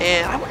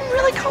 and I wouldn't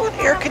really call it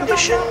air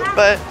conditioned,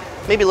 but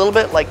maybe a little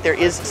bit. Like, there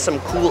is some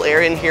cool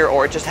air in here,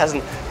 or it just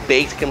hasn't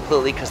baked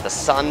completely because the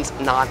sun's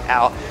not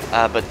out,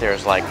 but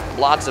there's like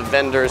lots of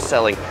vendors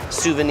selling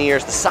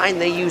souvenirs. The sign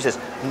they use is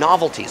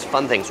novelties,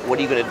 fun things. What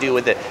are you going to do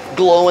with it?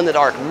 Glow in the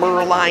dark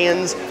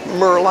Merlions,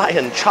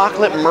 Merlion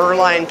chocolate,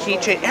 Merlion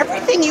keychain,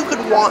 everything you could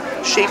want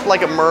shaped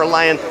like a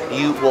Merlion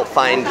you will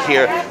find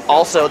here.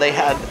 Also, they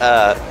had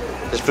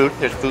there's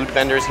food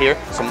vendors here,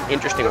 some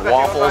interesting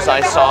waffles I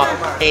saw,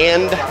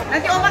 and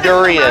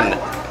durian.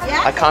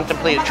 I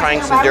contemplated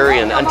trying some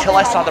durian until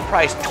I saw the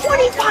price.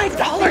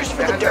 $25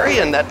 for the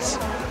durian. That's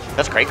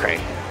cray.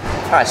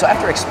 All right, so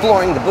after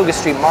exploring the Bugis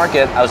Street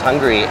Market, I was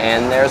hungry,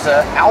 and there's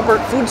a Albert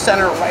Food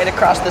Center right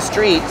across the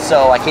street.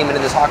 So I came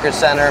into this hawker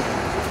center,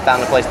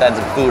 found a place that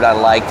had some food I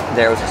liked.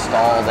 There was a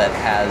stall that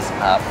has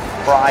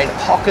fried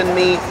Hokkien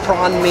mee,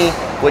 prawn mee,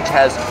 which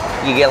has,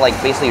 you get like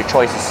basically your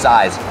choice of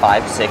size,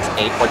 $5, $6,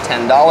 $8, or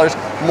 $10.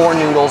 More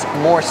noodles,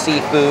 more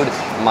seafood.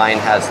 Mine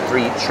has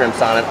 3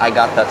 shrimps on it. I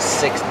got the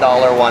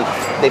 $6 one.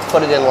 They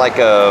put it in like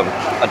a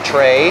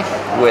tray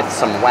with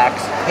some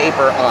wax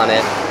paper on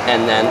it,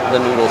 and then the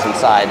noodles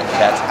inside.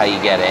 That's how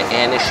you get it.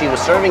 And as she was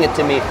serving it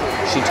to me,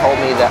 she told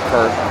me that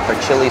her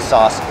chili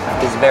sauce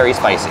is very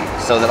spicy,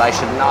 so that I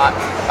should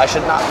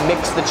not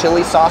mix the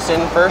chili sauce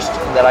in first,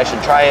 that I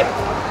should try it.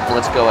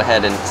 Let's go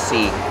ahead and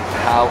see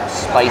how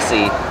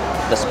spicy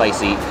the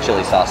spicy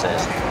chili sauce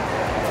is.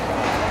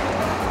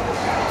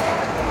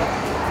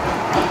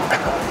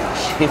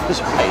 She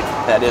was right.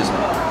 That is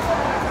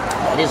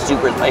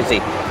super spicy.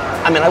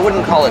 I mean, I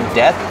wouldn't call it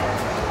death,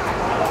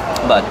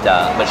 but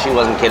she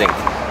wasn't kidding.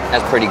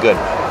 That's pretty good.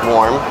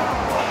 Warm,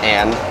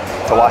 and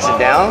to wash it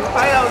down,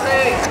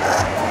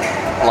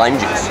 lime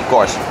juice, of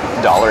course,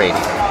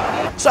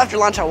 $1.80. So after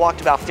lunch, I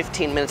walked about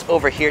 15 minutes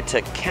over here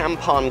to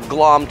Kampong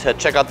Glam to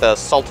check out the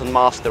Sultan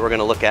Mosque that we're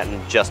gonna look at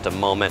in just a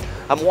moment.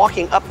 I'm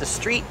walking up the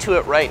street to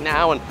it right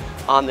now, and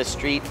on this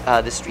street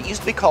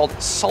used to be called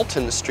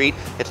Sultan Street.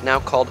 It's now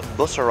called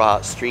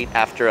Bussorah Street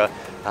after a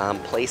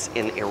place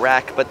in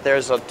Iraq, but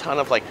there's a ton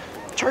of like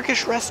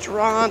Turkish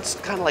restaurants,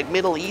 kind of like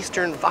Middle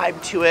Eastern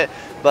vibe to it.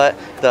 But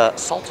the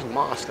Sultan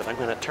Mosque that I'm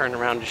going to turn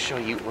around to show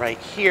you right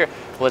here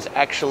was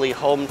actually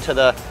home to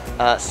the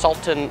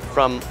Sultan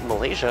from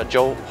Malaysia,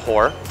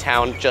 Johor,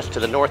 town just to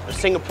the north of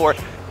Singapore.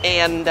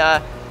 And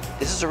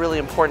this is a really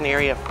important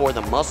area for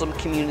the Muslim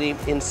community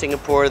in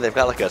Singapore. They've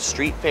got like a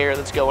street fair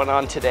that's going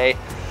on today.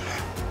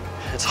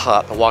 It's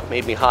hot, the walk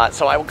made me hot.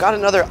 So I got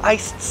another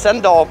iced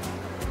Chendol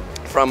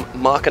from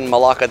Makan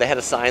Malacca. They had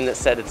a sign that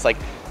said it's like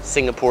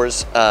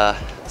Singapore's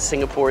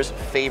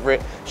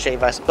favorite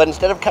shave ice, but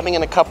instead of coming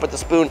in a cup with a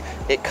spoon,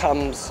 it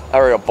comes,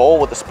 or a bowl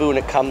with a spoon,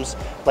 it comes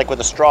like with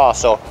a straw.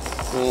 So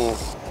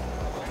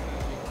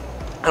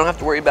I don't have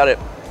to worry about it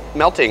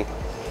melting.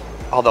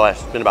 Although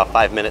it's been about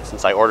 5 minutes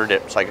since I ordered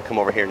it, so I could come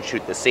over here and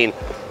shoot this scene,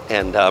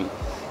 and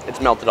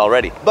it's melted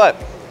already. But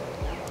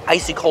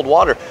icy cold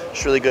water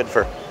is really good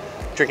for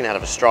drinking out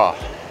of a straw.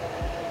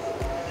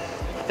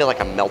 I feel like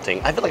I'm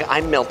melting. I feel like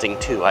I'm melting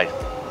too. I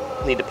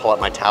need to pull out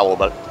my towel,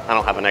 but I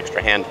don't have an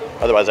extra hand.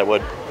 Otherwise I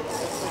would.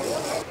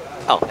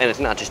 Oh, and it's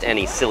not just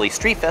any silly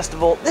street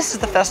festival. This is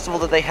the festival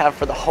that they have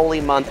for the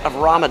holy month of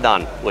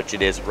Ramadan, which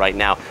it is right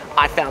now.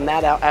 I found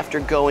that out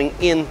after going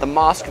in the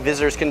mosque.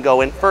 Visitors can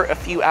go in for a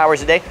few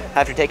hours a day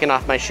after taking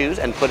off my shoes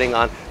and putting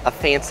on a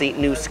fancy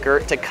new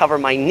skirt to cover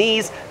my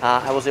knees.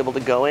 I was able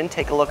to go in,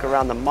 take a look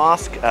around the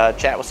mosque,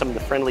 chat with some of the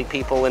friendly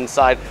people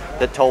inside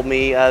that told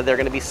me they're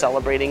going to be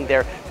celebrating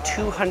their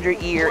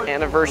 200-year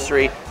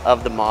anniversary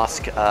of the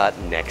mosque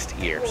next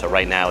year. So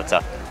right now it's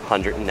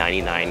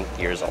 199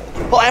 years old.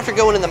 Well, after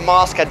going in the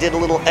mosque, I did a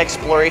little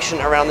exploration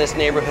around this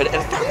neighborhood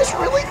and found this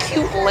really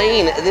cute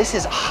lane. This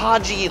is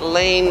Haji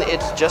Lane.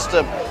 It's just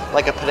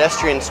like a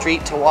pedestrian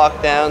street to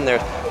walk down.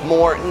 There's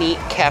more neat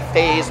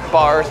cafes,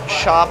 bars,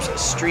 shops,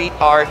 street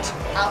art,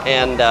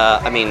 and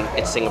I mean,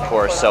 it's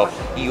Singapore, so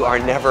you are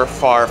never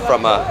far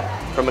from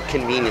a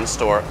convenience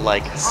store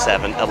like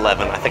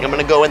 7-Eleven. I think I'm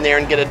gonna go in there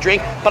and get a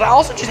drink, but I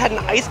also just had an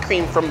ice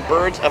cream from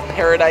Birds of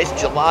Paradise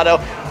Gelato,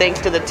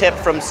 thanks to the tip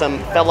from some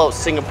fellow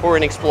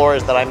Singaporean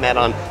explorers that I met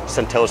on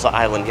Sentosa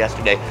Island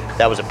yesterday.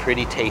 That was a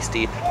pretty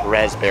tasty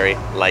raspberry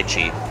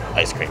lychee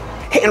ice cream.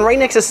 Hey, and right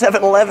next to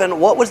 7-Eleven,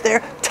 what was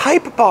there?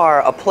 Type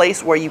Bar, a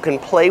place where you can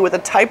play with a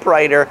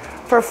typewriter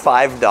for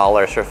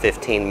 $5 for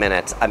 15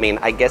 minutes. I mean,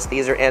 I guess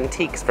these are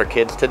antiques for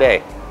kids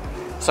today.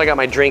 So I got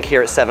my drink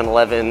here at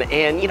 7-Eleven,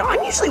 and you know,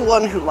 I'm usually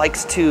one who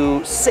likes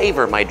to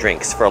savor my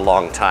drinks for a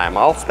long time.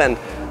 I'll spend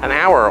an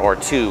hour or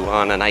two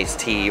on an iced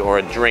tea or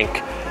a drink,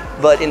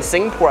 but in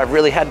Singapore I've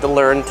really had to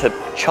learn to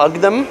chug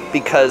them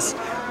because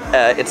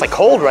it's like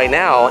cold right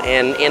now,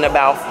 and in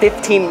about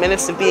 15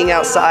 minutes of being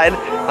outside,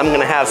 I'm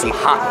gonna have some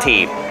hot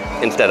tea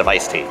instead of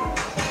iced tea.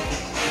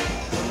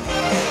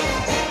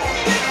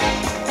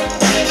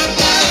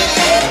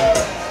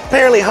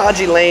 Apparently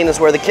Haji Lane is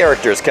where the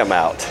characters come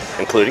out,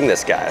 including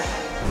this guy.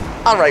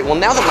 All right, well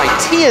now that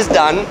my tea is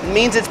done,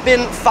 means it's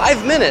been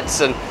 5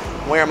 minutes, and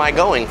where am I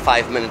going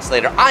 5 minutes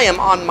later? I am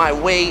on my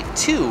way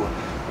to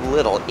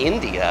Little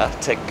India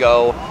to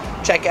go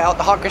check out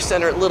the hawker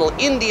center at Little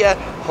India,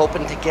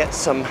 hoping to get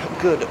some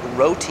good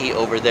roti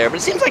over there. But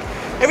it seems like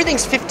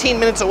everything's 15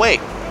 minutes away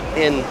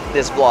in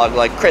this vlog.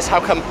 Like, Chris, how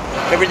come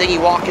everything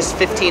you walk is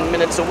 15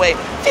 minutes away?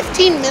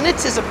 15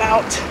 minutes is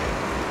about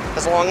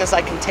as long as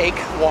I can take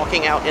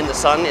walking out in the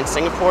sun in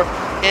Singapore,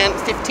 and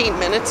 15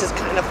 minutes is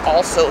kind of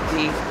also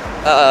the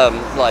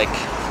like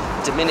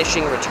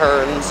diminishing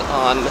returns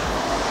on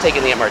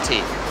taking the MRT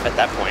at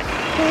that point.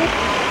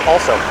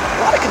 Also, a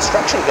lot of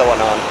construction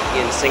going on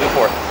in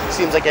Singapore.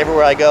 Seems like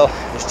everywhere I go,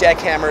 there's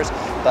jackhammers,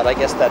 but I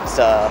guess that's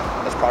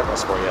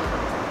progress for you.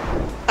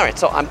 All right,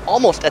 so I'm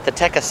almost at the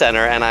Tekka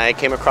Center, and I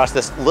came across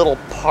this little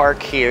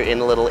park here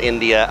in Little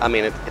India. I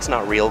mean, it's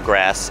not real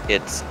grass,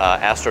 it's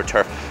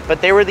AstroTurf,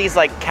 but there were these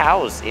like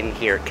cows in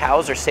here.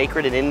 Cows are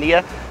sacred in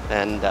India,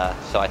 and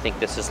so I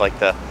think this is like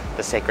the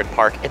sacred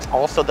park. It's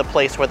also the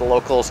place where the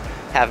locals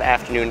have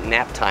afternoon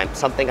nap time,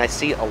 something I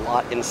see a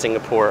lot in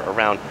Singapore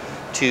around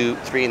 2,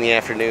 3 in the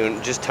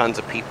afternoon, just tons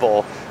of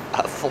people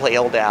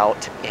flailed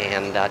out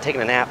and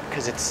taking a nap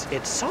because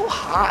it's so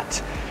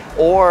hot.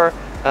 Or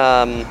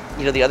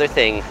you know, the other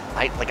thing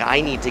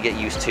I need to get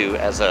used to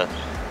as a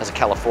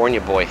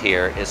California boy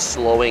here is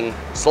slowing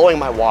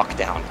my walk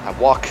down. I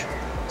walk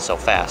so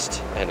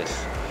fast, and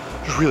it's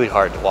really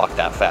hard to walk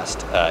that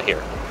fast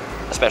here,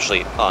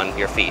 especially on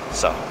your feet.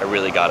 So I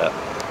really gotta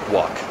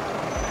walk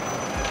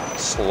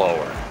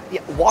slower.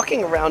 Yeah,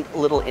 walking around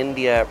Little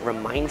India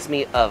reminds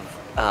me of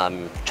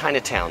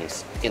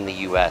Chinatowns in the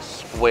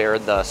US, where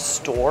the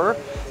store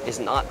is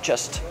not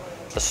just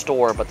the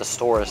store, but the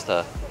store is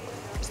the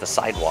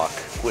sidewalk,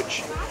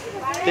 which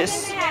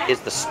this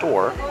is the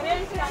store,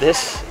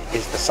 this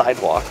is the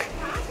sidewalk,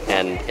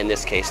 and in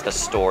this case the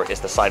store is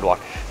the sidewalk.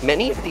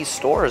 Many of these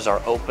stores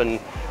are open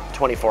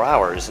 24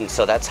 hours, and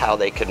so that's how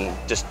they can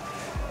just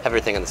have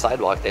everything on the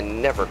sidewalk. They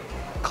never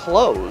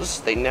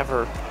close. They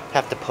never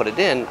have to put it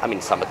in. I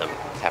mean, some of them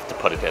have to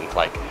put it in.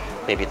 Like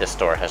maybe this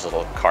store has a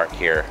little cart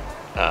here.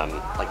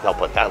 Like they'll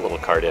put that little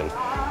cart in.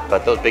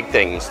 But those big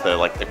things,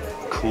 like the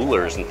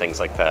coolers and things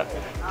like that,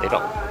 they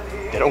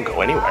don't go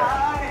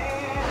anywhere.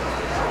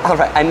 All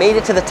right, I made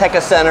it to the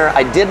Teca Center.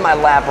 I did my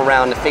lap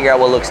around to figure out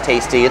what looks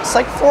tasty. It's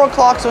like 4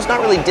 o'clock, so it's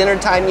not really dinner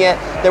time yet.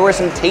 There were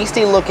some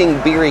tasty looking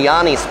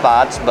biryani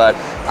spots, but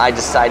I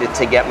decided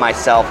to get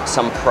myself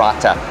some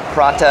prata.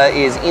 Prata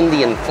is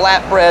Indian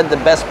flatbread. The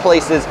best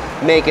places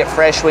make it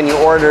fresh when you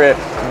order it,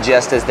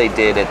 just as they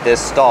did at this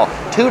stall.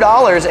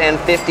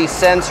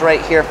 $2.50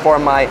 right here for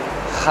my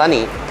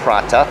honey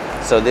prata.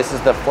 So this is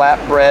the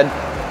flatbread,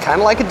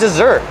 kind of like a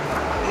dessert.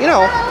 You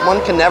know,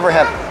 one can never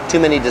have too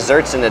many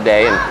desserts in a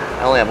day, and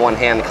I only have one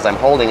hand because I'm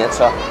holding it,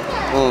 so.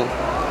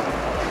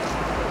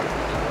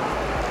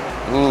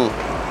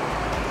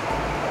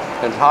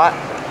 It's hot,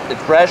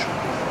 it's fresh,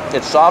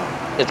 it's soft,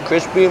 it's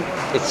crispy,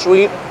 it's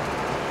sweet,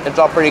 it's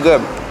all pretty good.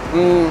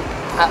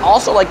 I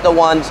also like the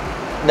ones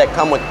that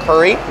come with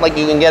curry, like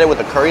you can get it with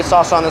a curry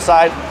sauce on the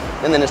side,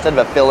 and then instead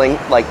of a filling,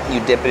 like you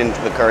dip it into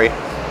the curry.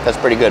 That's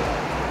pretty good.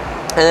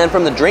 And then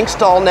from the drink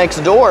stall next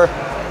door,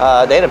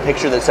 they had a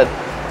picture that said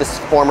this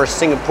former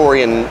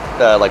Singaporean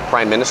like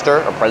prime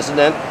minister or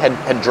president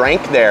had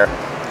drank there.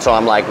 So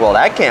I'm like, well,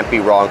 that can't be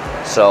wrong.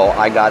 So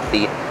I got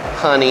the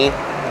honey,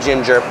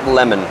 ginger,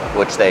 lemon,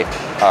 which they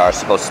are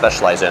supposed to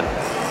specialize in.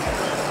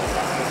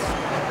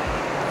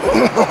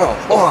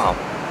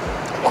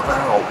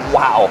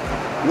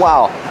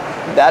 Wow.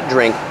 That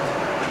drink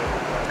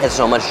has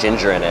so much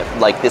ginger in it.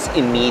 Like this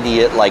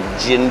immediate like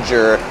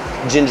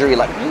gingery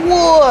like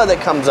whoa that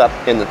comes up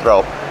in the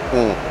throat.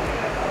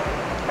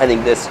 I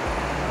think this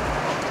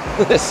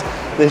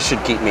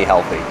should keep me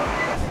healthy.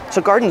 So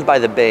Gardens by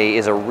the Bay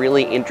is a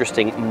really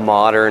interesting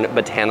modern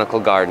botanical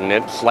garden.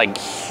 It's like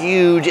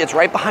huge. It's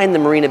right behind the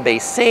Marina Bay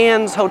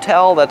Sands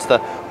hotel. That's the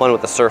one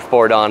with the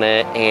surfboard on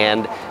it.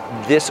 And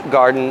this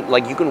garden,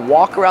 like you can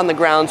walk around the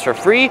grounds for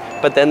free,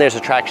 but then there's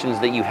attractions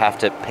that you have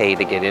to pay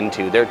to get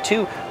into. There are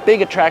 2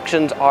 big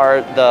attractions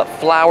are the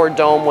Flower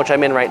Dome, which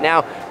I'm in right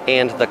now,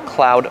 and the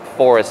Cloud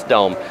Forest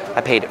Dome.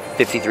 I paid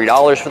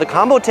 $53 for the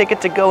combo ticket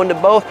to go into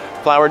both.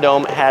 Flower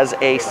Dome has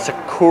a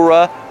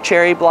sakura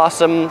cherry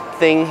blossom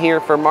thing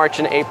here for March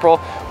and April,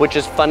 which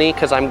is funny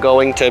because I'm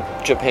going to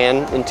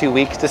Japan in 2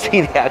 weeks to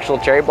see the actual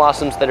cherry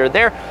blossoms that are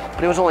there,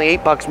 but it was only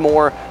 $8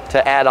 more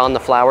to add on the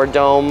Flower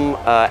Dome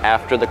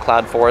after the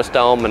Cloud Forest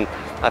Dome, and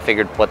I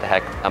figured, what the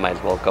heck, I might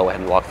as well go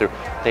ahead and walk through.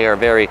 They are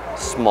very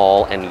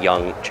small and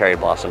young cherry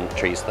blossom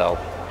trees though.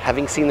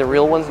 Having seen the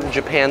real ones in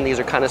Japan, these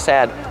are kind of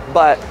sad,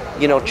 but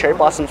you know, cherry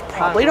blossoms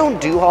probably don't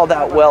do all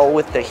that well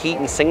with the heat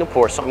in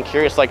Singapore, so I'm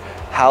curious like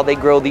how they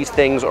grow these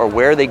things or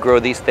where they grow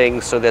these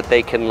things so that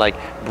they can like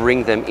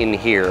bring them in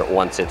here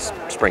once it's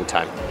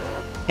springtime.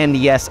 And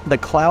yes, the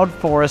Cloud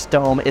Forest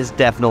Dome is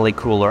definitely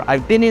cooler.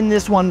 I've been in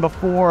this one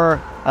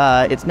before.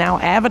 It's now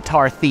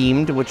Avatar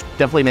themed, which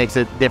definitely makes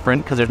it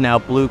different because there's now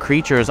blue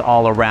creatures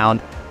all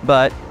around,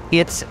 but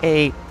it's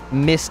a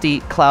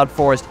misty cloud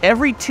forest.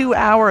 Every 2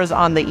 hours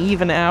on the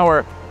even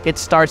hour, it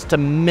starts to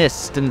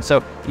mist, and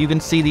so you can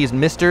see these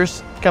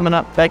misters coming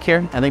up back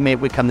here. I think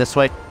maybe we come this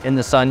way in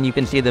the sun, you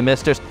can see the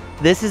misters.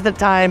 This is the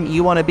time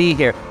you want to be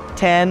here.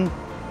 10,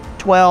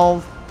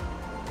 12,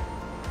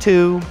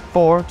 2,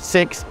 4,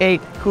 6,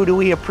 8. Who do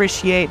we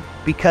appreciate?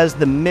 Because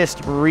the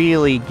mist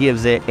really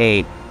gives it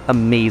a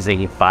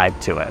amazing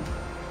vibe to it.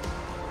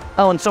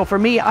 Oh, and so for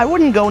me, I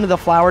wouldn't go into the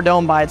Flower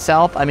Dome by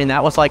itself. I mean,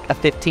 that was like a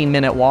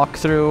 15-minute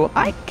walkthrough.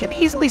 I could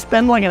easily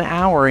spend like an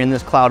hour in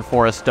this Cloud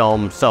Forest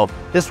Dome, so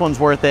this one's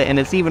worth it, and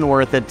it's even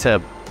worth it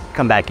to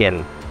come back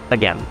in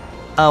again.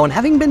 Oh, and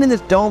having been in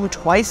this dome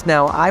twice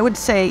now, I would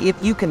say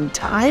if you can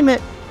time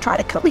it, try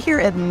to come here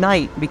at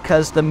night,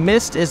 because the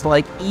mist is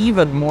like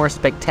even more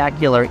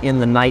spectacular in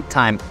the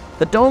nighttime.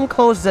 The dome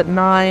closes at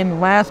 9,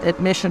 last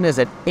admission is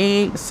at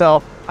 8,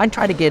 so I'd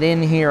try to get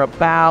in here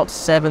about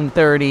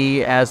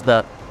 7:30 as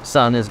the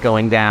sun is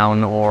going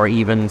down, or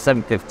even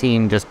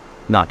 7:15, just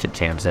not to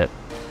chance it.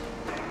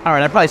 All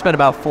right, I probably spent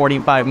about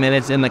 45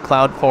 minutes in the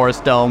Cloud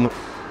Forest Dome.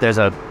 There's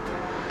a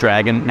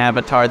dragon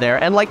avatar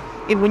there, and like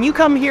when you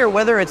come here,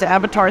 whether it's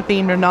Avatar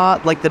themed or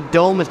not, like the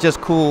dome is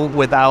just cool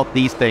without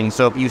these things.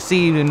 So if you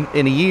see it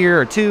in a year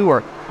or 2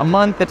 or a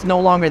month, it's no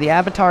longer the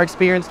Avatar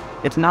experience.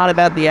 It's not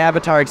about the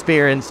Avatar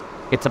experience.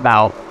 It's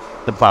about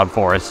the Cloud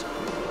Forest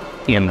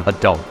in a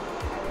dome.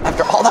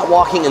 After all that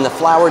walking in the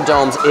flower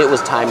domes, it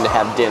was time to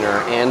have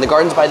dinner. And the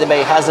Gardens by the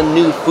Bay has a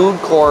new food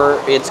court.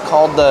 It's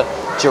called the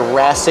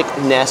Jurassic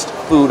Nest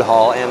Food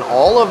Hall. And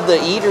all of the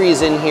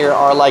eateries in here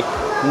are like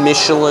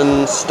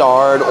Michelin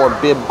starred or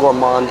Bib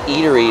Gourmand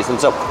eateries. And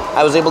so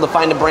I was able to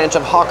find a branch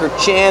of Hawker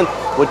Chan,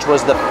 which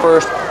was the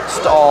first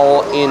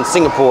stall in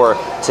Singapore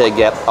to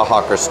get a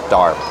Hawker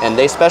star. And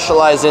they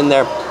specialize in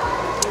their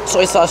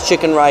soy sauce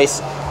chicken rice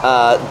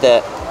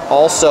that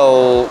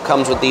also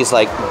comes with these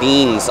like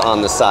beans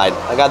on the side.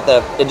 I got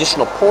the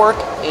additional pork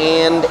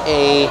and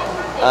a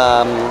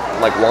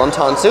like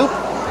wonton soup.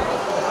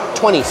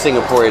 20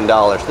 Singaporean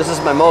dollars. This is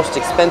my most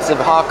expensive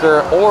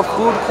hawker or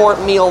food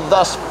court meal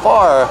thus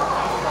far,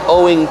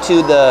 owing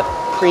to the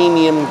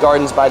premium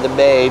Gardens by the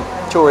Bay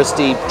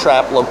touristy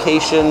trap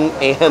location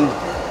and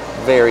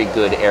very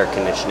good air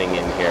conditioning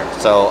in here.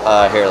 So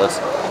here, let's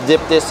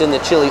dip this in the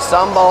chili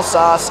sambal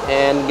sauce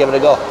and give it a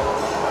go.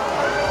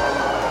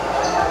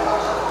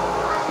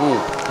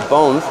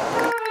 Bones.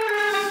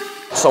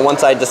 So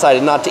once I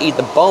decided not to eat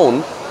the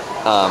bone,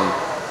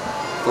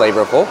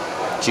 flavorful,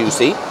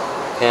 juicy,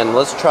 and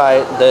let's try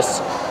this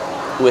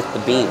with the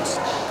beans.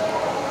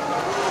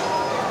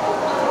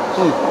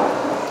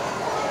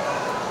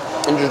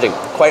 Interesting,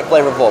 quite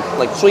flavorful,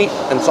 like sweet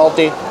and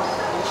salty,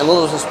 and a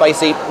little bit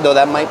spicy, though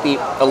that might be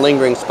a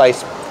lingering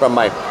spice from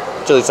my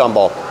chili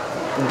sambal.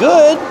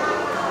 Good,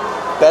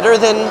 better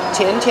than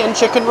Tian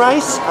chicken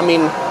rice. I mean,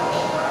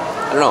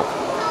 I don't know,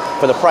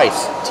 for the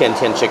price, Tian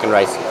chicken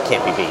rice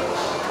can't be beat.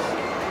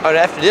 All right,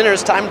 after dinner,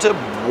 it's time to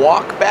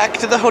walk back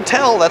to the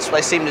hotel. That's what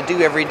I seem to do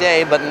every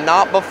day, but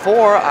not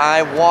before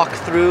I walk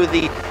through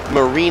the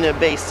Marina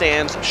Bay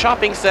Sands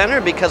shopping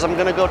center, because I'm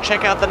gonna go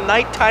check out the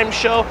nighttime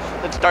show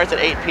that starts at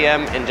 8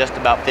 p.m. in just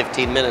about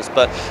 15 minutes.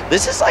 But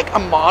this is like a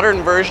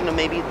modern version of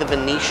maybe the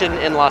Venetian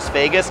in Las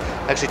Vegas.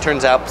 Actually,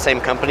 turns out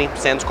same company,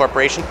 Sands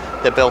Corporation,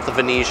 that built the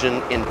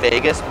Venetian in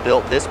Vegas,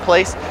 built this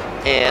place.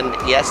 And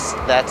yes,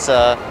 that's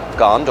a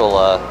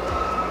gondola.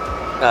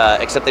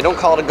 Except they don't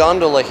call it a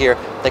gondola here,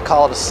 they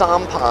call it a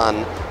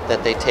sampan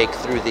that they take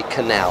through the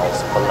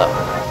canals below.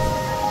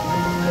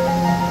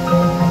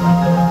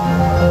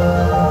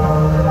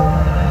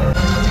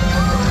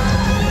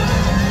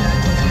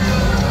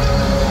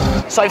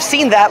 So I've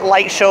seen that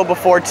light show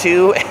before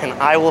too, and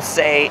I will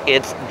say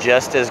it's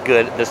just as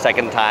good the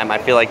second time. I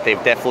feel like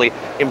they've definitely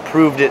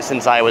improved it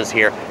since I was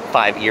here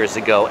 5 years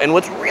ago. And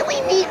what's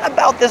really neat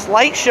about this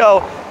light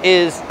show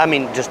is, I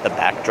mean, just the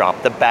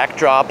backdrop. The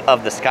backdrop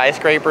of the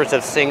skyscrapers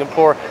of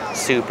Singapore,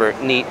 super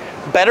neat.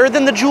 Better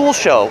than the Jewel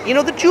show. You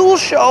know, the Jewel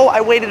show,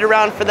 I waited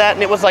around for that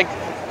and it was like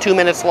 2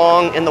 minutes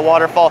long in the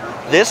waterfall.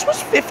 This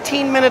was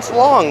 15 minutes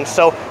long,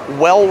 so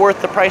well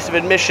worth the price of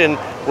admission,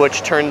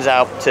 which turns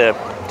out to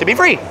be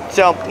free.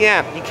 So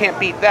yeah, you can't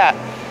beat that.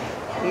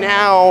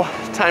 Now,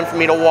 it's time for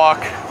me to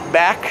walk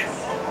back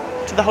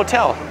to the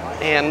hotel.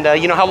 And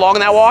you know how long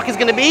that walk is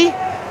gonna be?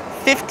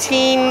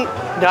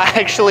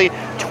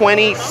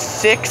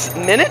 26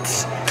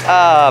 minutes.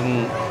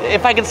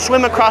 If I could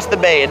swim across the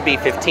bay, it'd be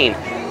 15,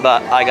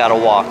 but I gotta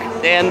walk.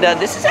 And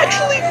this is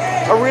actually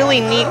a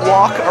really neat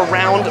walk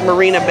around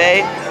Marina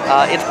Bay.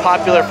 It's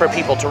popular for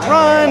people to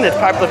run, it's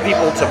popular for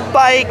people to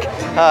bike,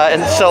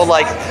 and so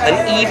like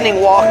an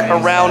evening walk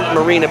around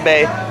Marina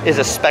Bay is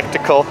a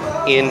spectacle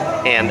in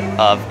and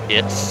of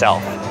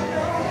itself.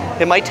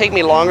 It might take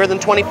me longer than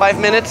 25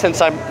 minutes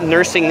since I'm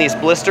nursing these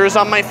blisters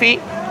on my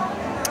feet.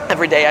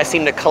 Every day I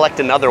seem to collect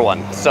another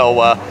one.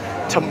 So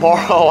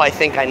tomorrow I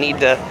think I need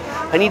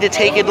to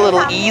take it a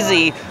little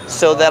easy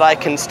so that I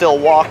can still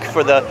walk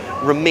for the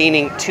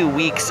remaining 2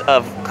 weeks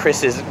of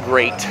Chris's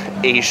great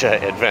Asia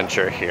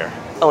adventure here.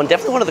 Oh, and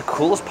definitely one of the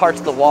coolest parts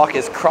of the walk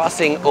is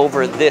crossing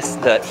over the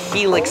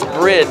Helix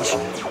Bridge.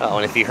 Oh,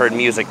 and if you heard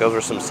music, those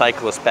were some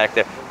cyclists back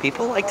there.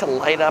 People like to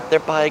light up their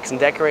bikes and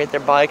decorate their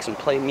bikes and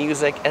play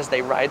music as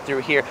they ride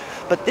through here.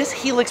 But this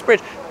Helix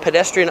Bridge,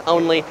 pedestrian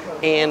only,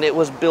 and it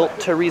was built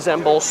to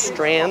resemble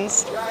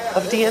strands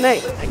of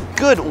DNA. A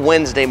good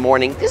Wednesday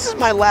morning. This is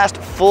my last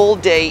full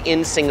day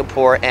in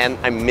Singapore, and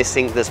I'm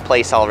missing this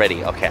place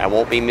already. Okay, I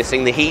won't be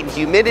missing the heat and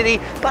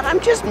humidity, but I'm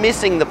just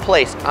missing the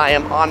place. I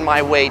am on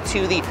my way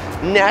to the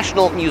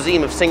National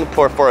Museum of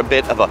Singapore for a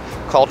bit of a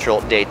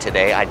cultural day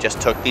today. I just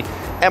took the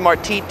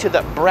MRT to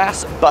the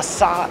Bras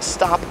Basah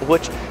stop,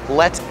 which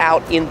lets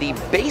out in the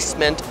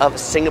basement of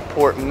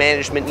Singapore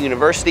Management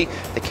University,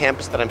 the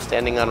campus that I'm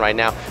standing on right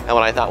now. And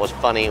what I thought was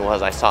funny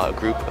was I saw a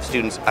group of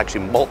students,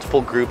 actually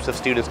multiple groups of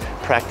students,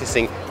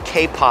 practicing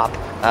K-pop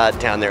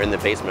down there in the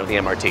basement of the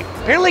MRT.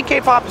 Apparently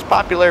K-pop is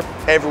popular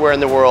everywhere in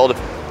the world,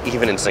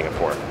 even in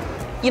Singapore.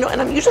 You know,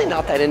 and I'm usually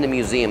not that into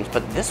museums,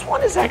 but this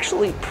one is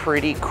actually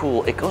pretty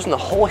cool. It goes in the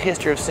whole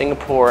history of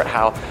Singapore,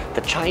 how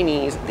the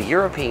Chinese, the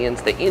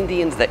Europeans, the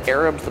Indians, the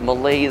Arabs, the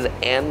Malays,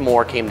 and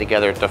more came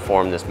together to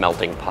form this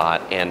melting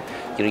pot. And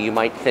you know, you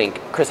might think,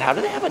 Chris, how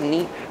do they have a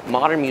neat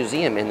modern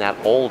museum in that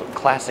old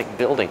classic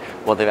building?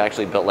 Well, they've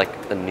actually built like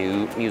a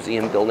new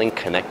museum building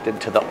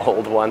connected to the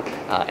old one.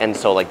 And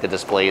so like the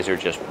displays are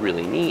just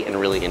really neat and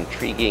really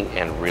intriguing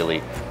and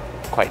really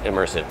quite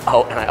immersive.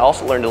 Oh, and I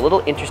also learned a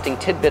little interesting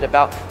tidbit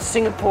about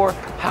Singapore,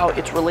 how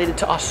it's related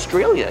to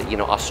Australia. You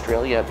know,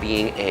 Australia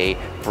being a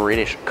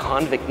British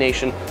convict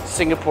nation,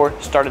 Singapore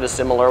started a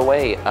similar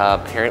way.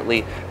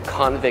 Apparently,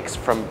 convicts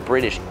from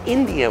British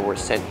India were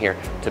sent here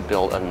to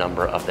build a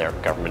number of their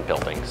government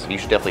buildings. You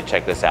should definitely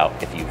check this out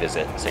if you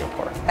visit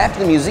Singapore.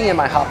 After the museum,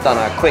 I hopped on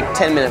a quick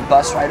 10-minute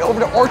bus ride over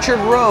to Orchard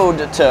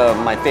Road to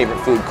my favorite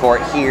food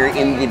court here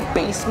in the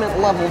basement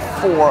level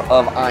 4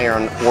 of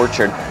Iron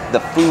Orchard. The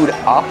Food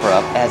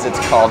Opera, as it's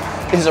called,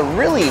 is a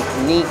really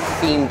neat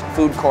themed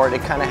food court.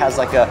 It kind of has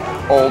like a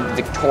old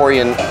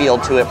Victorian feel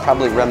to it,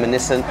 probably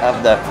reminiscent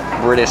of the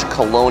British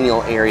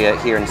colonial area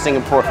here in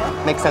Singapore.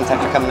 Makes sense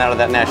after coming out of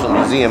that National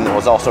Museum that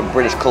was also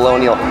British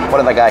colonial. What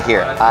have I got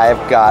here?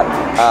 I've got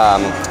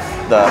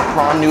the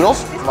prawn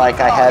noodles, like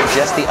I had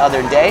just the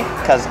other day,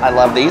 because I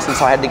love these, and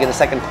so I had to get a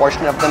second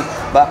portion of them.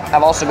 But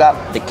I've also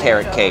got the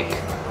carrot cake.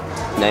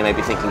 Now you might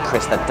be thinking,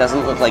 Chris, that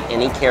doesn't look like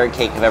any carrot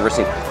cake I've ever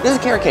seen. This is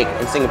a carrot cake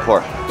in Singapore.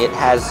 It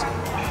has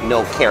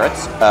no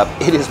carrots.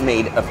 It is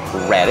made of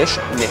radish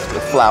mixed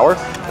with flour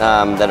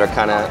that are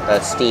kind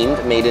of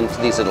steamed, made into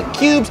these little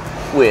cubes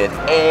with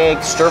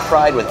egg,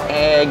 stir-fried with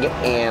egg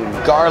and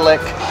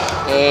garlic,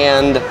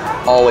 and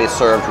always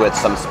served with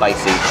some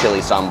spicy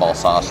chili sambal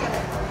sauce.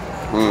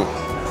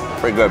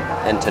 Pretty good.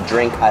 And to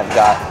drink, I've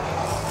got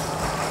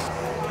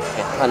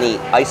a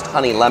iced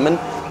honey lemon,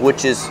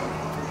 which is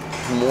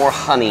more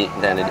honey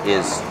than it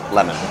is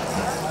lemon.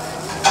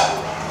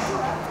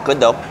 Good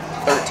though.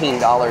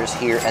 $13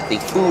 here at the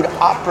Food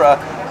Opera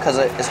because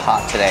it is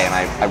hot today and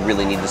I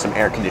really needed some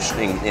air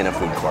conditioning in a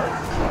food court.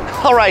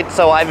 All right,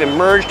 so I've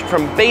emerged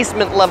from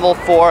basement level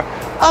 4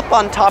 up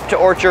on top to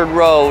Orchard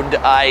Road.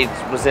 I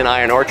was in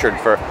Iron Orchard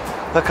for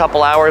a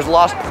couple hours,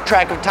 lost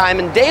track of time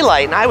in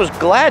daylight, and I was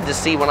glad to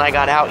see when I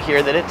got out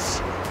here that it's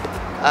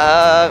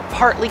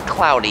partly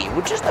cloudy,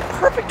 which is the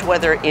perfect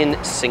weather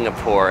in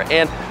Singapore.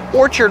 And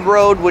Orchard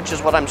Road, which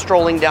is what I'm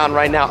strolling down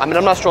right now. I mean,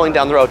 I'm not strolling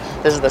down the road.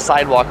 This is the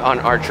sidewalk on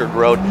Orchard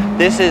Road.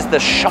 This is the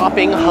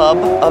shopping hub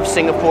of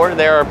Singapore.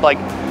 There are like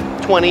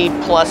 20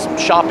 plus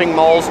shopping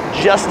malls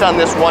just on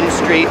this one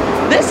street.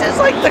 This is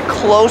like the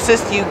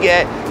closest you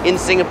get in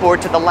Singapore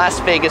to the Las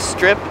Vegas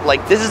Strip.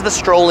 Like, this is the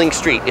strolling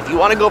street. If you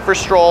want to go for a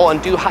stroll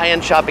and do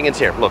high-end shopping, it's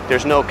here. Look,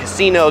 there's no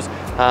casinos,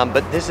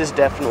 but this is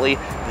definitely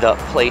the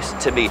place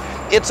to be.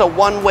 It's a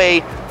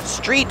one-way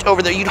street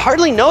over there. You'd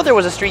hardly know there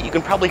was a street. You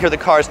can probably hear the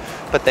cars,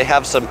 but they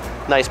have some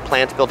nice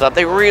plants built up.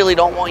 They really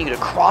don't want you to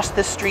cross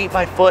this street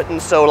by foot,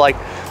 and so like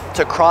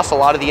to cross a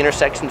lot of the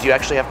intersections, you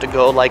actually have to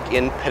go like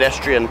in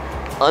pedestrian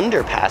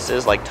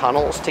underpasses, like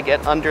tunnels to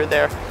get under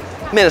there.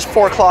 Man, it's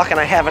 4 o'clock and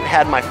I haven't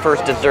had my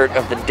first dessert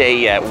of the day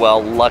yet.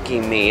 Well,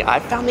 lucky me. I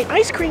found the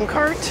ice cream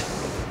cart.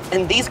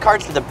 And these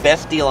carts are the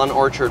best deal on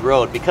Orchard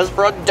Road because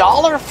for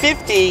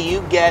 $1.50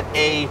 you get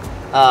a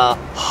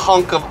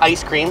hunk of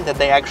ice cream that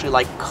they actually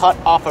like cut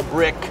off a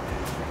brick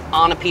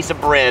on a piece of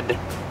bread.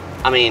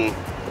 I mean,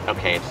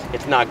 okay,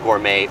 it's not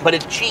gourmet, but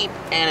it's cheap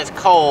and it's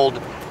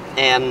cold,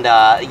 and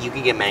you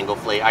can get mango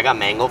flavor. I got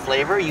mango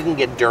flavor. You can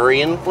get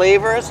durian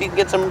flavor, so you can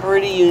get some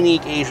pretty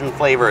unique Asian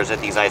flavors at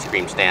these ice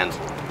cream stands.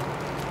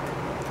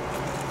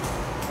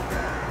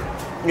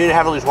 You need to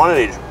have at least one of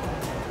these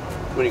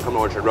when you come to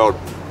Orchard Road.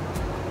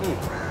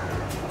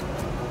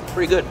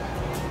 Pretty good.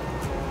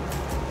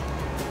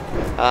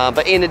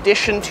 But in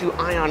addition to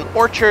Ion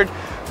Orchard,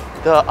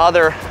 the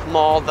other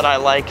mall that I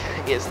like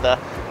is the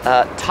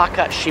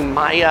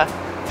Takashimaya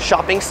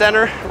Shopping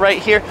Center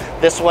right here.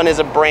 This one is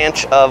a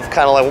branch of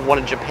kind of like one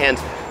of Japan's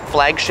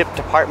flagship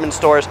department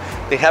stores.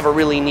 They have a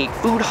really neat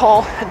food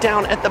hall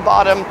down at the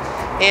bottom.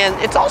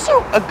 And it's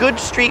also a good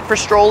street for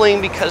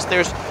strolling because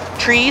there's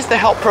trees that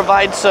help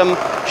provide some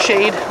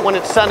shade when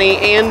it's sunny,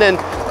 and then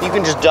you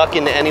can just duck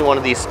into any one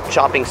of these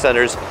shopping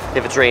centers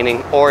if it's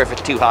raining or if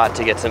it's too hot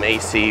to get some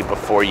AC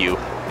before you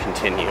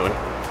continue. And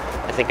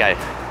I think I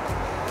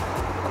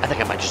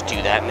might just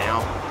do that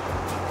now.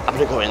 I'm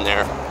gonna go in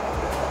there.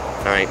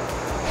 All right.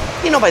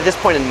 You know, by this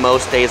point in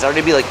most days, I'd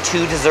already be like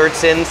 2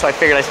 desserts in, so I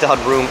figured I still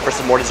had room for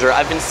some more dessert.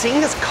 I've been seeing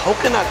this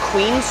Coconut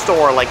Queen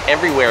store like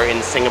everywhere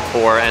in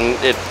Singapore,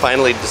 and it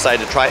finally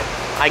decided to try it.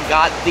 I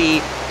got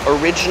the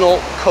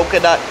original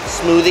coconut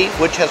smoothie,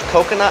 which has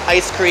coconut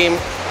ice cream,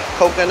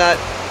 coconut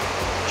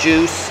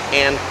juice,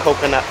 and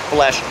coconut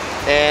flesh,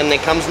 and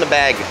it comes in a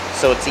bag,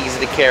 so it's easy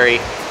to carry.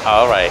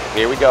 All right,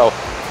 here we go.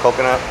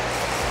 Coconut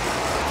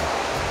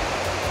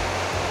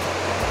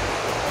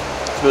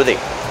smoothie.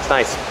 It's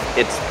nice.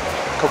 It's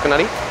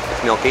coconutty,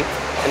 it's milky,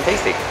 and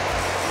tasty.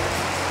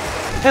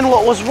 And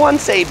what was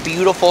once a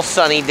beautiful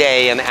sunny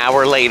day an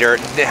hour later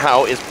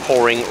now is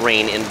pouring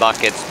rain in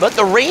buckets. But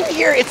the rain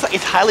here,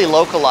 it's highly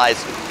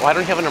localized. Well, I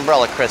don't have an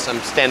umbrella, Chris. I'm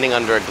standing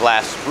under a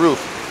glass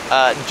roof.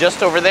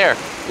 Just over there,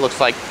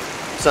 looks like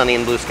sunny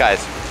and blue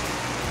skies.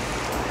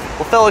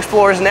 Well, fellow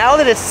explorers, now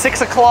that it's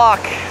 6 o'clock,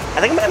 I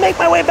think I'm gonna make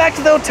my way back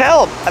to the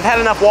hotel. I've had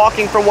enough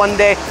walking for one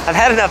day. I've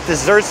had enough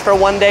desserts for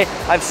one day.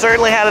 I've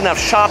certainly had enough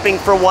shopping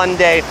for one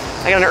day.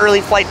 I got an early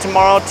flight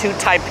tomorrow to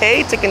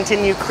Taipei to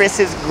continue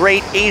Chris's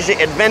great Asia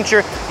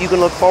adventure. You can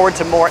look forward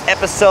to more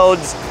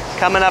episodes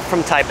coming up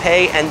from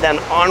Taipei and then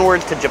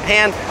onwards to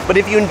Japan. But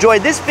if you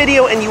enjoyed this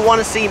video and you want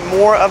to see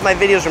more of my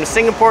videos from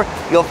Singapore,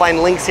 you'll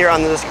find links here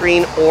on the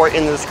screen or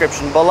in the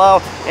description below.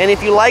 And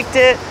if you liked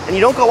it and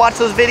you don't go watch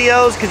those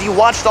videos because you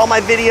watched all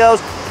my videos,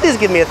 please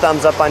give me a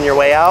thumbs up on your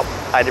way out.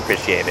 I'd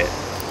appreciate it.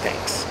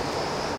 Thanks.